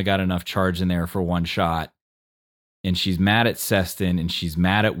 you've only got enough charge in there for 1 shot. And she's mad at Seston and she's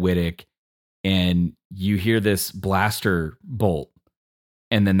mad at Whittick. And you hear this blaster bolt.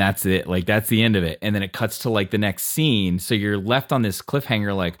 And then that's it. Like, that's the end of it. And then it cuts to like the next scene. So you're left on this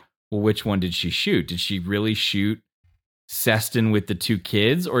cliffhanger, like, well, which one did she shoot? Did she really shoot Seston with the 2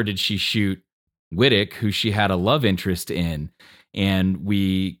 kids? Or did she shoot Whittick, who she had a love interest in? And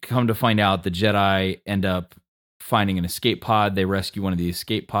we come to find out the Jedi end up finding an escape pod. They rescue one of the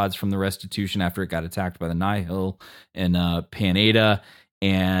escape pods from the restitution after it got attacked by the Nihil and Pan Ada.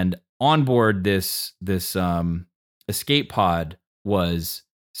 And on board this escape pod was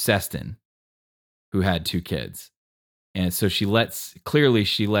Seston, who had 2 kids. And so she lets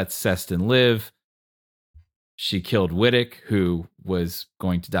Seston live. She killed Whittick, who was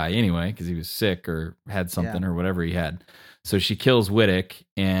going to die anyway because he was sick or had something or whatever he had. So she kills Whittick,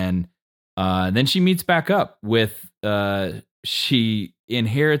 and then she meets back up with. She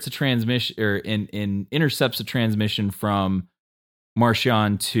inherits a transmission, or intercepts a transmission from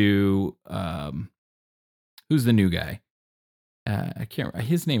Marchion to who's the new guy? I can't.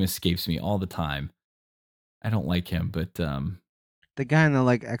 His name escapes me all the time. I don't like him, but the guy in the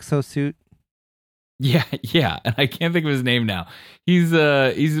like exosuit. Yeah, and I can't think of his name now. He's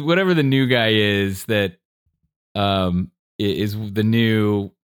whatever the new guy is that is the new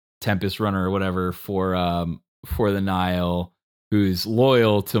Tempest runner or whatever for the Nihil, who's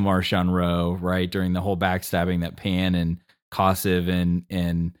loyal to Marchion Ro, right, during the whole backstabbing that Pan and Kosiv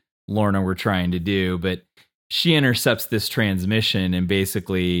and Lorna were trying to do. But she intercepts this transmission and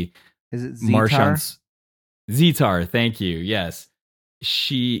basically is it Zetar? Zetar, thank you. Yes.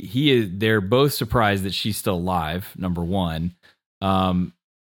 They're both surprised that she's still alive, number one.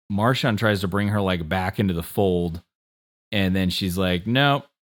 Marchion tries to bring her like back into the fold, and then she's like, nope,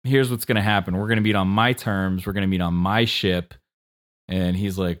 here's what's going to happen. We're going to meet on my terms. We're going to meet on my ship. And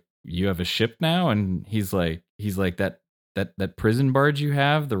he's like, you have a ship now? And he's like, that prison barge you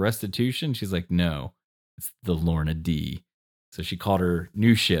have, the restitution? She's like, no, it's the Lorna D. So she called her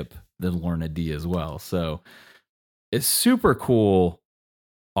new ship the Lorna D as well. So it's super cool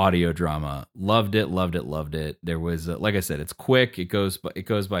audio drama. Loved it. There was, like I said, it's quick. It goes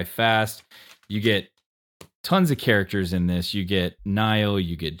by fast. You get tons of characters in this. You get Nihil,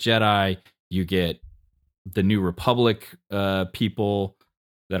 you get Jedi, you get the New Republic people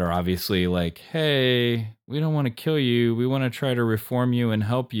that are obviously like, hey, we don't want to kill you. We want to try to reform you and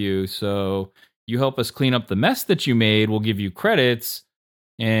help you. So you help us clean up the mess that you made, we'll give you credits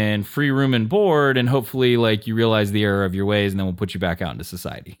and free room and board, and hopefully like you realize the error of your ways, and then we'll put you back out into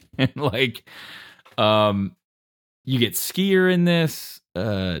society. And like you get Skier in this.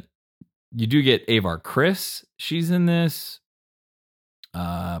 You do get Avar Chris. She's in this.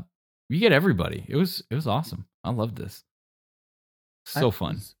 You get everybody. It was awesome. I loved this. So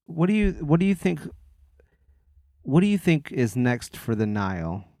fun. What do you think? What do you think is next for the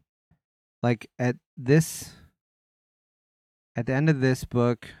Nile? Like at the end of this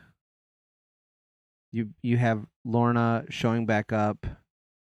book, you have Lorna showing back up,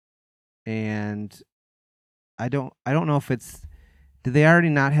 and I don't know if it's, did they already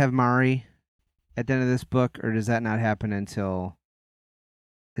not have Mari at the end of this book, or does that not happen until,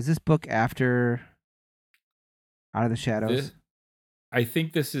 is this book after Out of the Shadows? I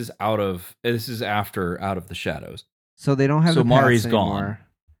think this is after Out of the Shadows. So they don't have the Mari's paths gone. anymore.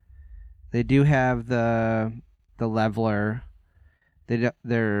 They do have the leveler.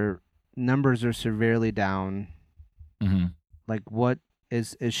 Their numbers are severely down. Mm-hmm. Like, what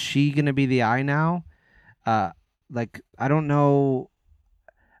is she gonna be the eye now? Like, I don't know.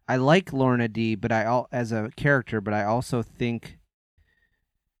 I like Lorna D, but as a character, but I also think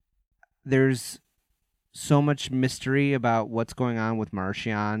there's so much mystery about what's going on with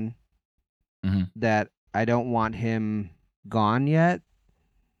Marchion that I don't want him gone yet.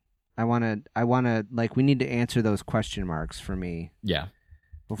 I want to like, we need to answer those question marks for me. Yeah.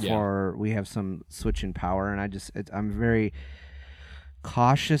 Before we have some switch in power, and I'm very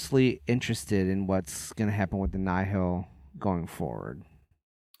cautiously interested in what's going to happen with the Nihil going forward.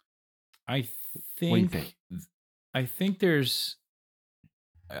 What do you think? I think there's.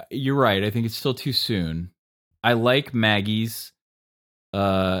 You're right. I think it's still too soon. I like Maggie's,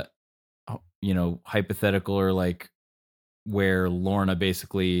 hypothetical, or like where Lorna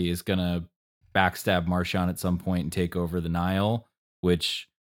basically is gonna backstab Marchion at some point and take over the Nile, which,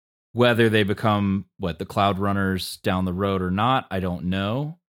 whether they become the Cloud Runners down the road or not, I don't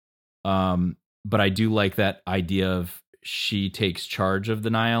know. But I do like that idea of she takes charge of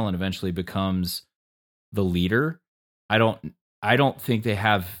the Nile and eventually becomes the leader. I don't think they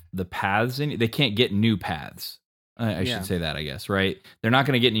have the paths they can't get new paths. I should say that, I guess, right? They're not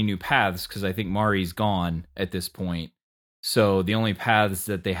going to get any new paths because I think Mari's gone at this point. So the only paths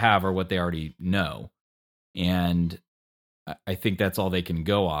that they have are what they already know. And I think that's all they can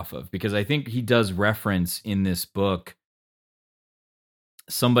go off of, because I think he does reference in this book,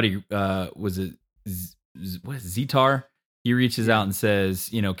 somebody was it Zetar? He reaches out and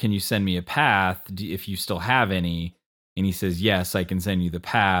says, can you send me a path if you still have any? And he says, yes, I can send you the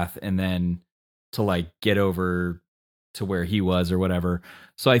path. And then to like get over to where he was or whatever.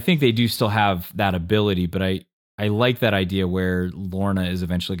 So I think they do still have that ability, but I like that idea where Lorna is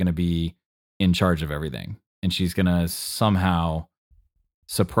eventually going to be in charge of everything. And she's going to somehow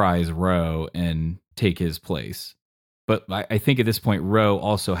surprise Ro and take his place. But I think at this point, Ro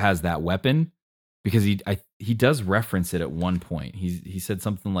also has that weapon, because he does reference it at one point. He said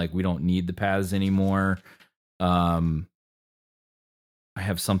something like, we don't need the paths anymore. I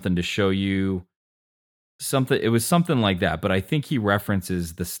have something to show you. It was something like that, but I think he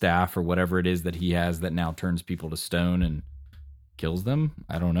references the staff or whatever it is that he has that now turns people to stone and kills them.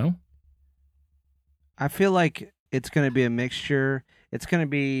 I don't know. I feel like it's going to be a mixture. It's going to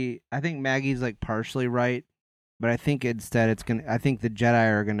be, I think Maggie's like partially right, but I think instead I think the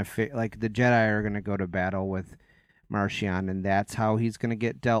Jedi are going to go to battle with Marchion, and that's how he's going to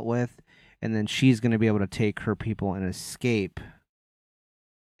get dealt with. And then she's going to be able to take her people and escape.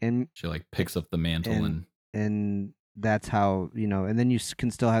 And she like picks up the mantle and that's how, and then you can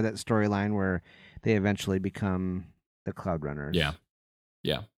still have that storyline where they eventually become the Cloud Runners. Yeah.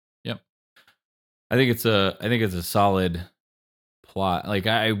 Yep. I think it's a solid plot. Like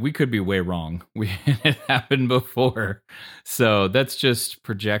we could be way wrong. It happened before. So that's just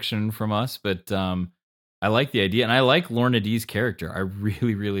projection from us, but I like the idea, and I like Lorna D's character. I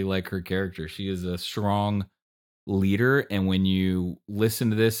really, really like her character. She is a strong leader, and when you listen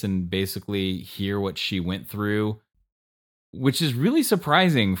to this and basically hear what she went through, which is really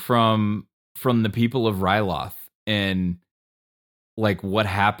surprising from the people of Ryloth, and like what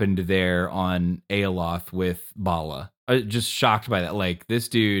happened there on Aeloth with Bala. Just shocked by that. Like, this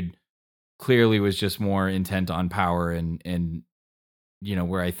dude clearly was just more intent on power, and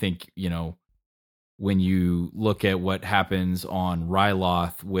where I think, when you look at what happens on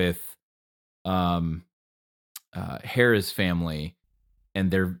Ryloth with Hera's family,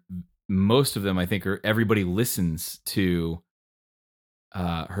 and most of them, I think, everybody listens to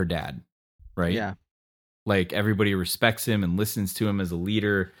her dad, right? Yeah. Like, everybody respects him and listens to him as a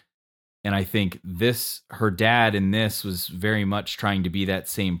leader. And I think her dad in this was very much trying to be that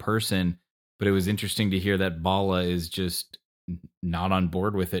same person, but it was interesting to hear that Bala is just not on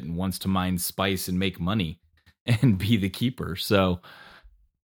board with it and wants to mine spice and make money and be the keeper. So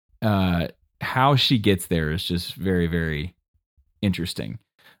how she gets there is just very, very interesting.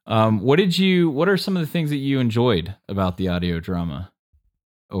 What are some of the things that you enjoyed about the audio drama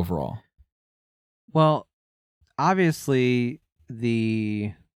overall? Well, obviously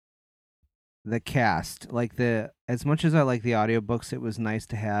the cast, as much as I like the audiobooks, it was nice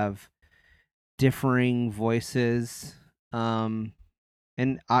to have differing voices. And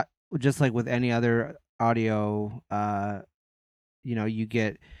just like with any other audio, you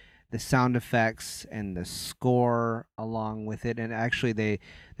get the sound effects and the score along with it. And actually there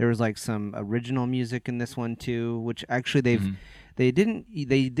was like some original music in this one too, which actually they didn't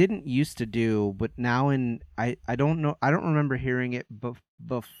used to do, but now I don't remember hearing it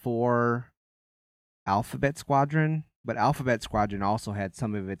before Alphabet Squadron, but Alphabet Squadron also had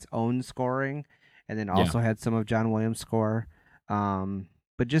some of its own scoring, and then also had some of John Williams' score.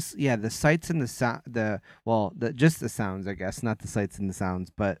 But just the sights and the sound, just the sounds, I guess, not the sights and the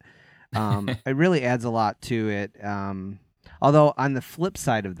sounds, but it really adds a lot to it. Although on the flip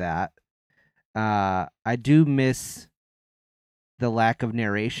side of that, I do miss the lack of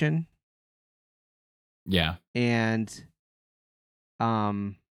narration. Yeah, and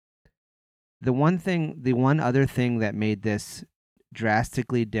the one other thing that made this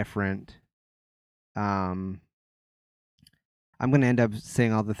drastically different, I'm going to end up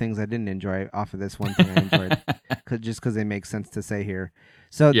saying all the things I didn't enjoy off of this one thing I enjoyed, because they make sense to say here.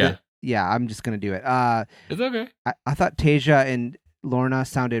 So I'm just going to do it. It's okay. I thought Tasia and Lorna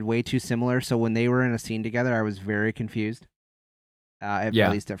sounded way too similar, so when they were in a scene together, I was very confused, at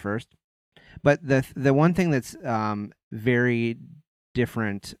least at first. But the one thing that's very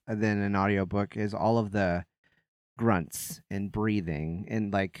different than an audiobook is all of the grunts and breathing,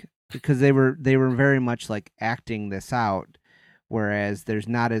 and because they were very much like acting this out, whereas there's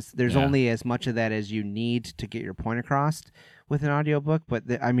only as much of that as you need to get your point across with an audiobook. But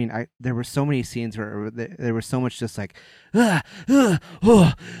there were so many scenes where there was so much just like okay,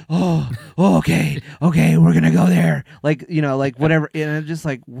 we're gonna go there, whatever, and I'm just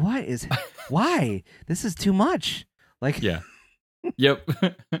like, why this is too much, Yep.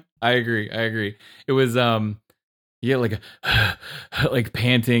 I agree. It was like like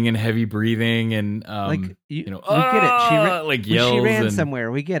panting and heavy breathing and we get it. She yells. She ran and,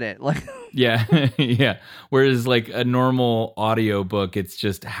 somewhere. We get it. Yeah. Yeah. Whereas like a normal audiobook, it's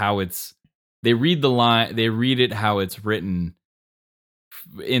just how they read the line, they read it how it's written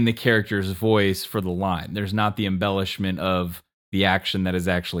in the character's voice for the line. There's not the embellishment of the action that is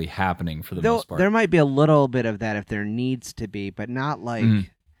actually happening for the most part. There might be a little bit of that if there needs to be, but not like.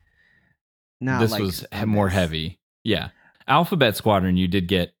 This was more heavy. Yeah, Alphabet Squadron, you did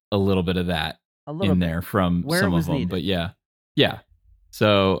get a little bit of that there from some of them, needed. But yeah.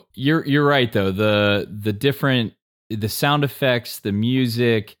 So you're right though. The sound effects, the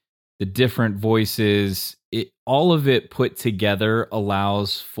music, the different voices, all of it put together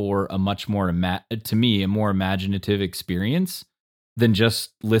allows for a much more to me a more imaginative experience than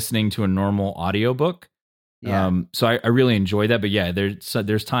just listening to a normal audiobook. Yeah. So I really enjoy that. But yeah,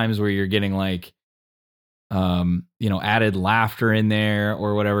 there's times where you're getting like, added laughter in there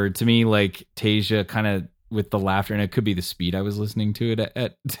or whatever. To me, like Tasia kind of with the laughter, and it could be the speed I was listening to it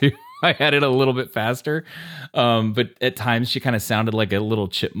at too. I had it a little bit faster. But at times she kind of sounded like a little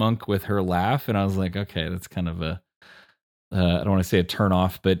chipmunk with her laugh. And I was like, okay, that's kind of I don't want to say a turn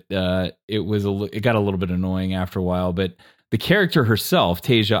off, but it got a little bit annoying after a while. But the character herself,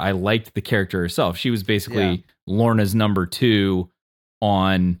 Tasia, I liked the character herself. She was basically Lorna's number 2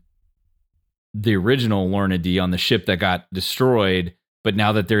 on the original Lorna D on the ship that got destroyed. But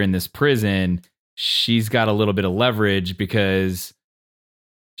now that they're in this prison, she's got a little bit of leverage because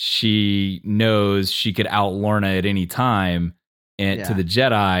she knows she could out Lorna at any time to the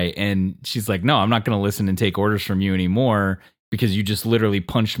Jedi. And she's like, no, I'm not going to listen and take orders from you anymore, because you just literally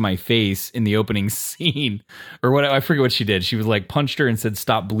punched my face in the opening scene or what. I forget what she did. She was like punched her and said,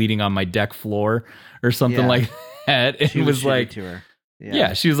 stop bleeding on my deck floor or something like that. And it was like, to her.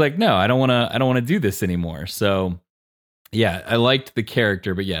 Yeah, she was like, no, I don't want to do this anymore. So yeah, I liked the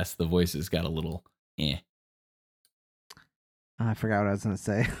character, but yes, the voices got a little I forgot what I was going to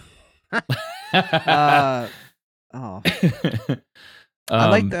say. I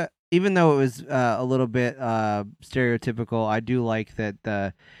like that. Even though it was a little bit stereotypical, I do like that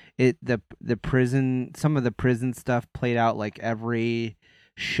the prison, some of the prison stuff played out like every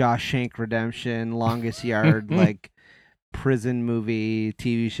Shawshank Redemption, Longest Yard, like prison movie,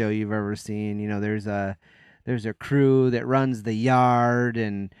 TV show you've ever seen. You know, there's a crew that runs the yard,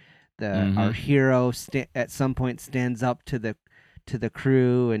 and our hero at some point stands up to the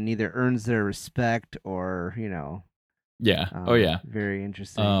crew and either earns their respect or, you know. Yeah. Very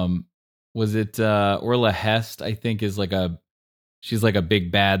interesting. Was it Orla Hest, I think, is she's like a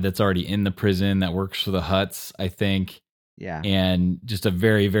big bad that's already in the prison that works for the Hutts, I think. Yeah. And just a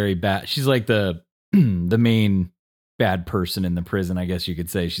very, very bad, she's like the the main bad person in the prison, I guess you could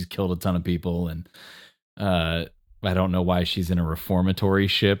say. She's killed a ton of people, and I don't know why she's in a reformatory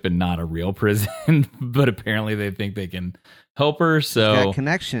ship and not a real prison, but apparently they think they can help her. So she's got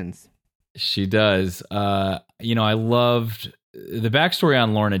connections. She does. You know, I loved the backstory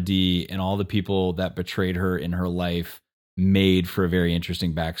on Lorna D and all the people that betrayed her in her life. Made for a very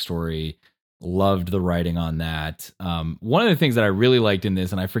interesting backstory. Loved the writing on that. One of the things that I really liked in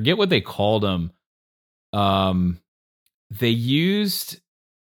this, and I forget what they called them. They used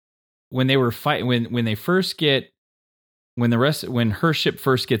when they were fighting when they first get when her ship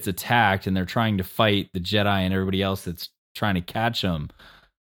first gets attacked and they're trying to fight the Jedi and everybody else that's trying to catch them.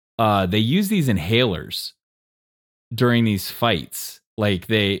 They use these inhalers during these fights.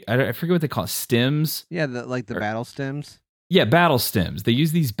 Like I forget what they call it, stims. Yeah, the battle stims. Yeah, battle stims. They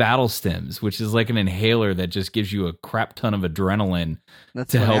use these battle stims, which is like an inhaler that just gives you a crap ton of adrenaline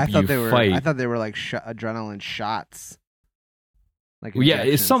to help you fight. I thought they were like adrenaline shots. Like yeah,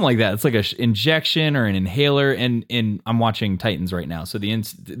 it's something like that. It's like an injection or an inhaler. And I'm watching Titans right now, so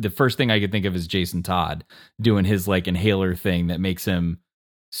the first thing I could think of is Jason Todd doing his like inhaler thing that makes him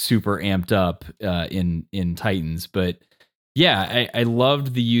super amped up in Titans. But yeah, I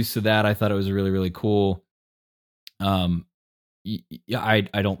loved the use of that. I thought it was really, really cool. Yeah,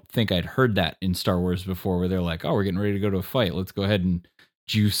 I don't think I'd heard that in Star Wars before, where they're like, "Oh, we're getting ready to go to a fight. Let's go ahead and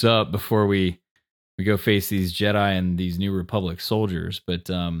juice up before we go face these Jedi and these New Republic soldiers." But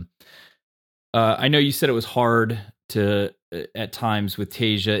I know you said it was hard to at times with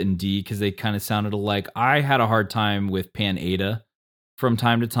Tasia and Dee because they kind of sounded alike. I had a hard time with Pan Eta from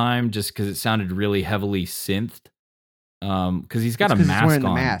time to time just because it sounded really heavily synthed. Because he's got a mask wearing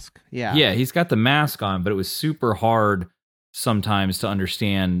on. The mask, yeah, yeah, he's got the mask on, but it was super hard sometimes to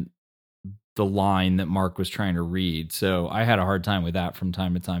understand the line that Mark was trying to read. So I had a hard time with that from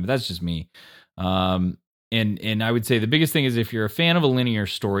time to time, but that's just me. And I would say the biggest thing is if you're a fan of a linear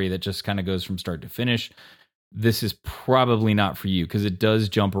story that just kind of goes from start to finish, this is probably not for you because it does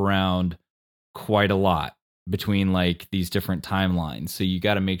jump around quite a lot between like these different timelines. So you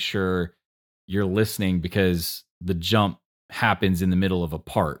got to make sure you're listening because the jump happens in the middle of a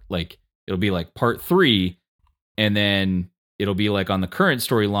part. Like it'll be like part 3 and then it'll be like on the current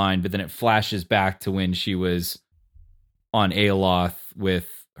storyline, but then it flashes back to when she was on Aeloth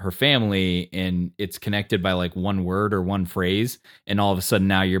with her family and it's connected by like one word or one phrase. And all of a sudden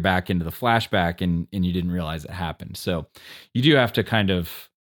now you're back into the flashback and you didn't realize it happened. So you do have to kind of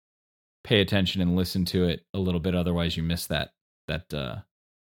pay attention and listen to it a little bit. Otherwise you miss that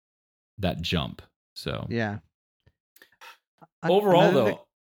jump. So yeah. Overall though,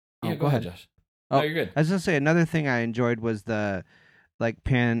 yeah, go ahead, Josh. No, you're good. I was gonna say another thing I enjoyed was the like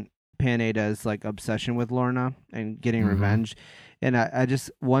Pan Eta's like obsession with Lorna and getting revenge, and I just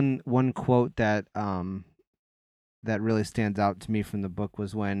one quote that that really stands out to me from the book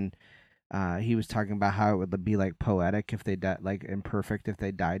was when he was talking about how it would be like poetic if they died, like imperfect if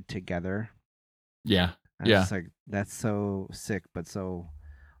they died together. Yeah, and yeah. It's like that's so sick, but so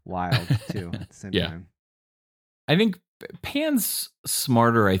wild too at the same time. I think Pan's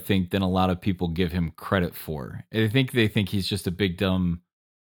smarter, I think, than a lot of people give him credit for. I think they think he's just a big dumb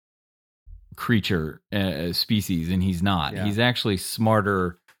creature, species, and he's not. Yeah. He's actually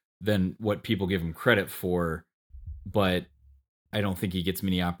smarter than what people give him credit for, but I don't think he gets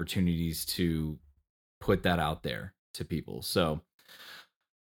many opportunities to put that out there to people. So,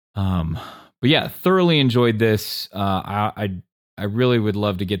 but yeah, thoroughly enjoyed this. I really would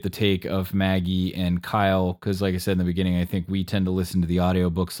love to get the take of Maggie and Kyle because, like I said in the beginning, I think we tend to listen to the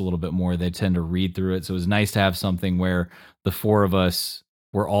audiobooks a little bit more. They tend to read through it. So it was nice to have something where the four of us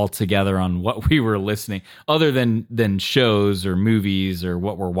were all together on what we were listening, other than shows or movies or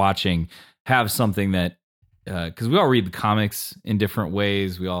what we're watching, have something that, because we all read the comics in different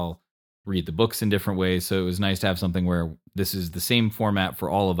ways. We all read the books in different ways. So it was nice to have something where this is the same format for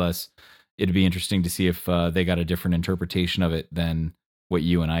all of us. It'd be interesting to see if they got a different interpretation of it than what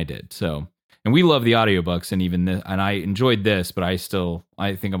you and I did. So, and we love the audiobooks and even this, and I enjoyed this, but I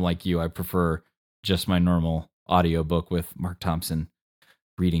think I'm like you. I prefer just my normal audiobook with Mark Thompson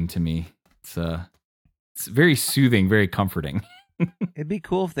reading to me. It's very soothing, very comforting. It'd be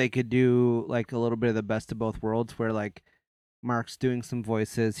cool if they could do like a little bit of the best of both worlds where like Mark's doing some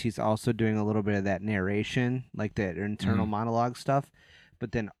voices. He's also doing a little bit of that narration, like that internal monologue stuff,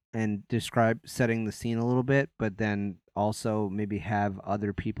 but then and setting the scene a little bit, but then also maybe have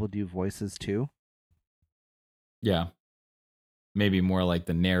other people do voices too. Yeah. Maybe more like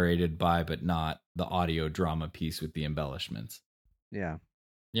the narrated by, but not the audio drama piece with the embellishments. Yeah.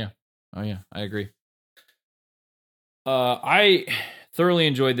 Yeah. Oh yeah, I agree. I thoroughly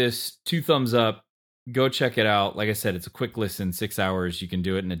enjoyed this. 2 thumbs up. Go check it out. Like I said, it's a quick listen, 6 hours. You can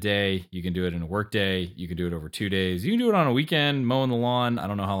do it in a day. You can do it in a work day. You can do it over 2 days. You can do it on a weekend, mowing the lawn. I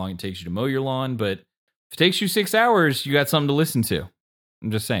don't know how long it takes you to mow your lawn, but if it takes you 6 hours, you got something to listen to.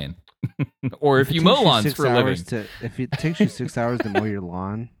 I'm just saying. Or if you mow lawns for a living. If it takes you 6 hours to mow your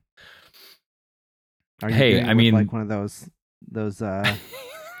lawn, are you hey, I mean, like one of those the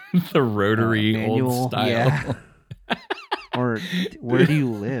rotary manual, old style. Yeah. Or where do you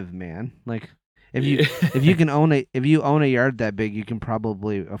live, man? Like if you own a yard that big, you can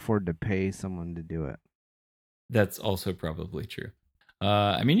probably afford to pay someone to do it. That's also probably true.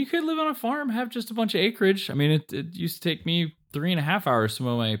 I mean, you could live on a farm, have just a bunch of acreage. I mean, it used to take me 3.5 hours to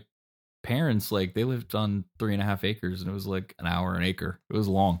mow my parents. Like, they lived on 3.5 acres, and it was like an hour an acre. It was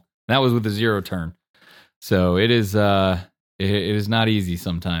long. That was with a 0 turn. So it is not easy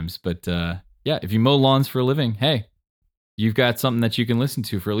sometimes. But yeah, if you mow lawns for a living, hey, you've got something that you can listen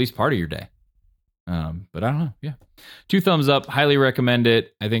to for at least part of your day. But I don't know. Yeah. 2 thumbs up. Highly recommend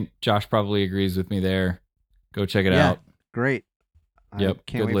it. I think Josh probably agrees with me there. Go check it out. Great. Yep. I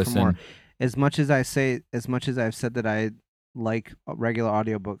can't good wait listen. for more. As much as I've said that I like regular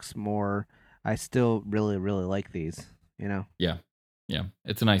audiobooks more, I still really, really like these, you know? Yeah. Yeah.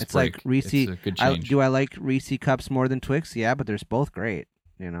 It's a nice it's break. Like Reese, it's a good change. do I like Reese cups more than Twix? Yeah, but they're both great,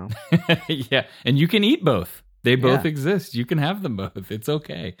 you know? Yeah. And you can eat both. They both exist. You can have them both. It's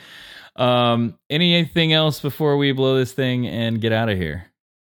okay. Anything else before we blow this thing and get out of here?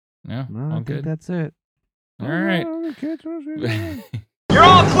 No, I think that's it. All right. You're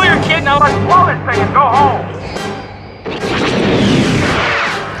all clear, kid. Now let's blow this thing and go home.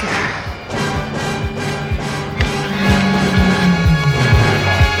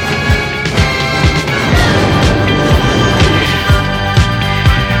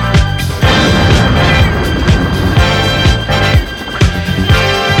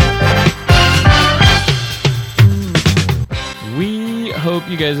 Hope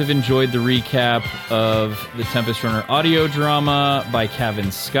you guys have enjoyed the recap of the Tempest Runner audio drama by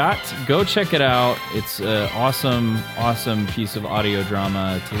Kevin Scott. Go check it out. It's an awesome piece of audio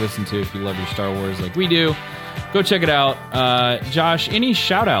drama to listen to if you love your Star Wars like we do. Go check it out. Josh, any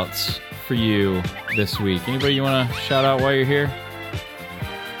shout outs for you this week? Anybody you want to shout out while you're here?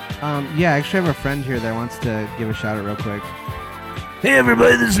 Yeah, I actually have a friend here that wants to give a shout out real quick. Hey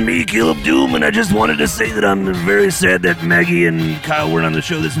everybody, this is me, Caleb Doom, and I just wanted to say that I'm very sad that Maggie and Kyle weren't on the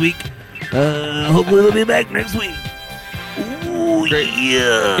show this week. Hopefully they'll be back next week. Ooh,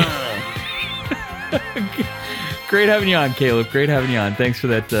 yeah! Great having you on, Caleb. Great having you on. Thanks for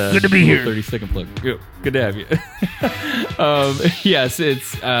that. Good to be here. 30-second plug. Good to have you. Yes,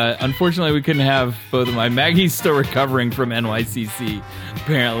 it's unfortunately we couldn't have both of mine. Maggie's still recovering from NYCC.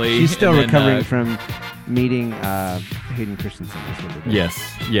 Apparently, she's still recovering from meeting Hayden Christensen. Yes.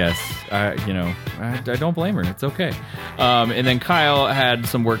 I don't blame her. It's okay. And then Kyle had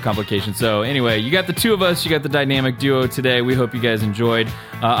some work complications. So anyway, you got the two of us. You got the dynamic duo today. We hope you guys enjoyed.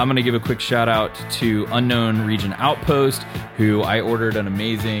 I'm going to give a quick shout out to Unknown Region Outpost, who I ordered an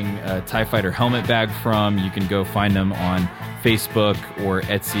amazing TIE Fighter helmet bag from. You can go find them on Facebook or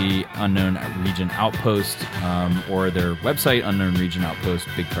Etsy, Unknown Region Outpost, or their website, Unknown Region Outpost,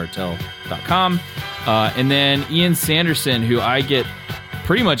 bigcartel.com. And then Ian Sanderson, who I get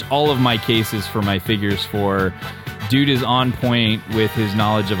pretty much all of my cases for my figures for. Dude is on point with his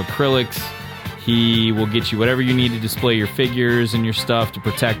knowledge of acrylics. He will get you whatever you need to display your figures and your stuff to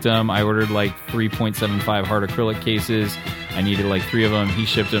protect them. I ordered like 3.75 hard acrylic cases. I needed like 3 of them. He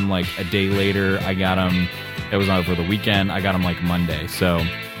shipped them like a day later. I got them. It was over the weekend. I got them like Monday. So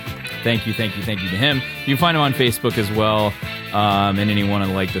thank you to him. You can find him on Facebook as well, and any one of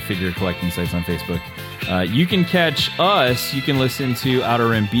like the figure collecting sites on Facebook. You can catch us. You can listen to Outer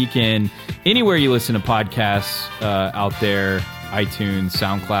Rim Beacon anywhere you listen to podcasts out there, iTunes,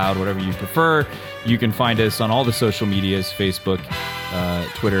 SoundCloud, whatever you prefer. You can find us on all the social medias, Facebook,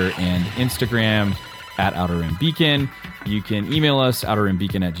 Twitter, and Instagram at Outer Rim Beacon. You can email us,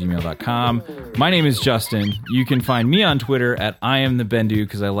 outerrimbeacon@gmail.com. My name is Justin. You can find me on Twitter at IamTheBendu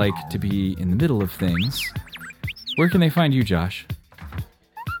because I like to be in the middle of things. Where can they find you, Josh?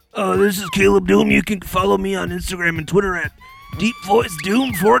 This is Caleb Doom. You can follow me on Instagram and Twitter at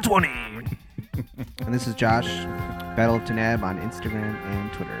DeepVoiceDoom420. And this is Josh. Battle of Tanab on Instagram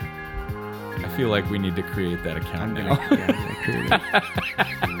and Twitter. I feel like we need to create that account I'm now. gonna create it.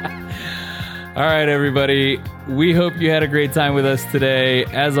 All right, everybody. We hope you had a great time with us today.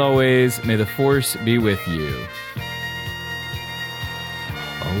 As always, may the Force be with you.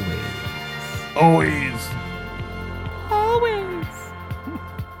 Always.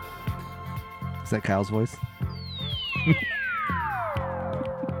 Is that Kyle's voice?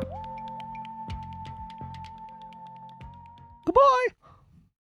 Goodbye.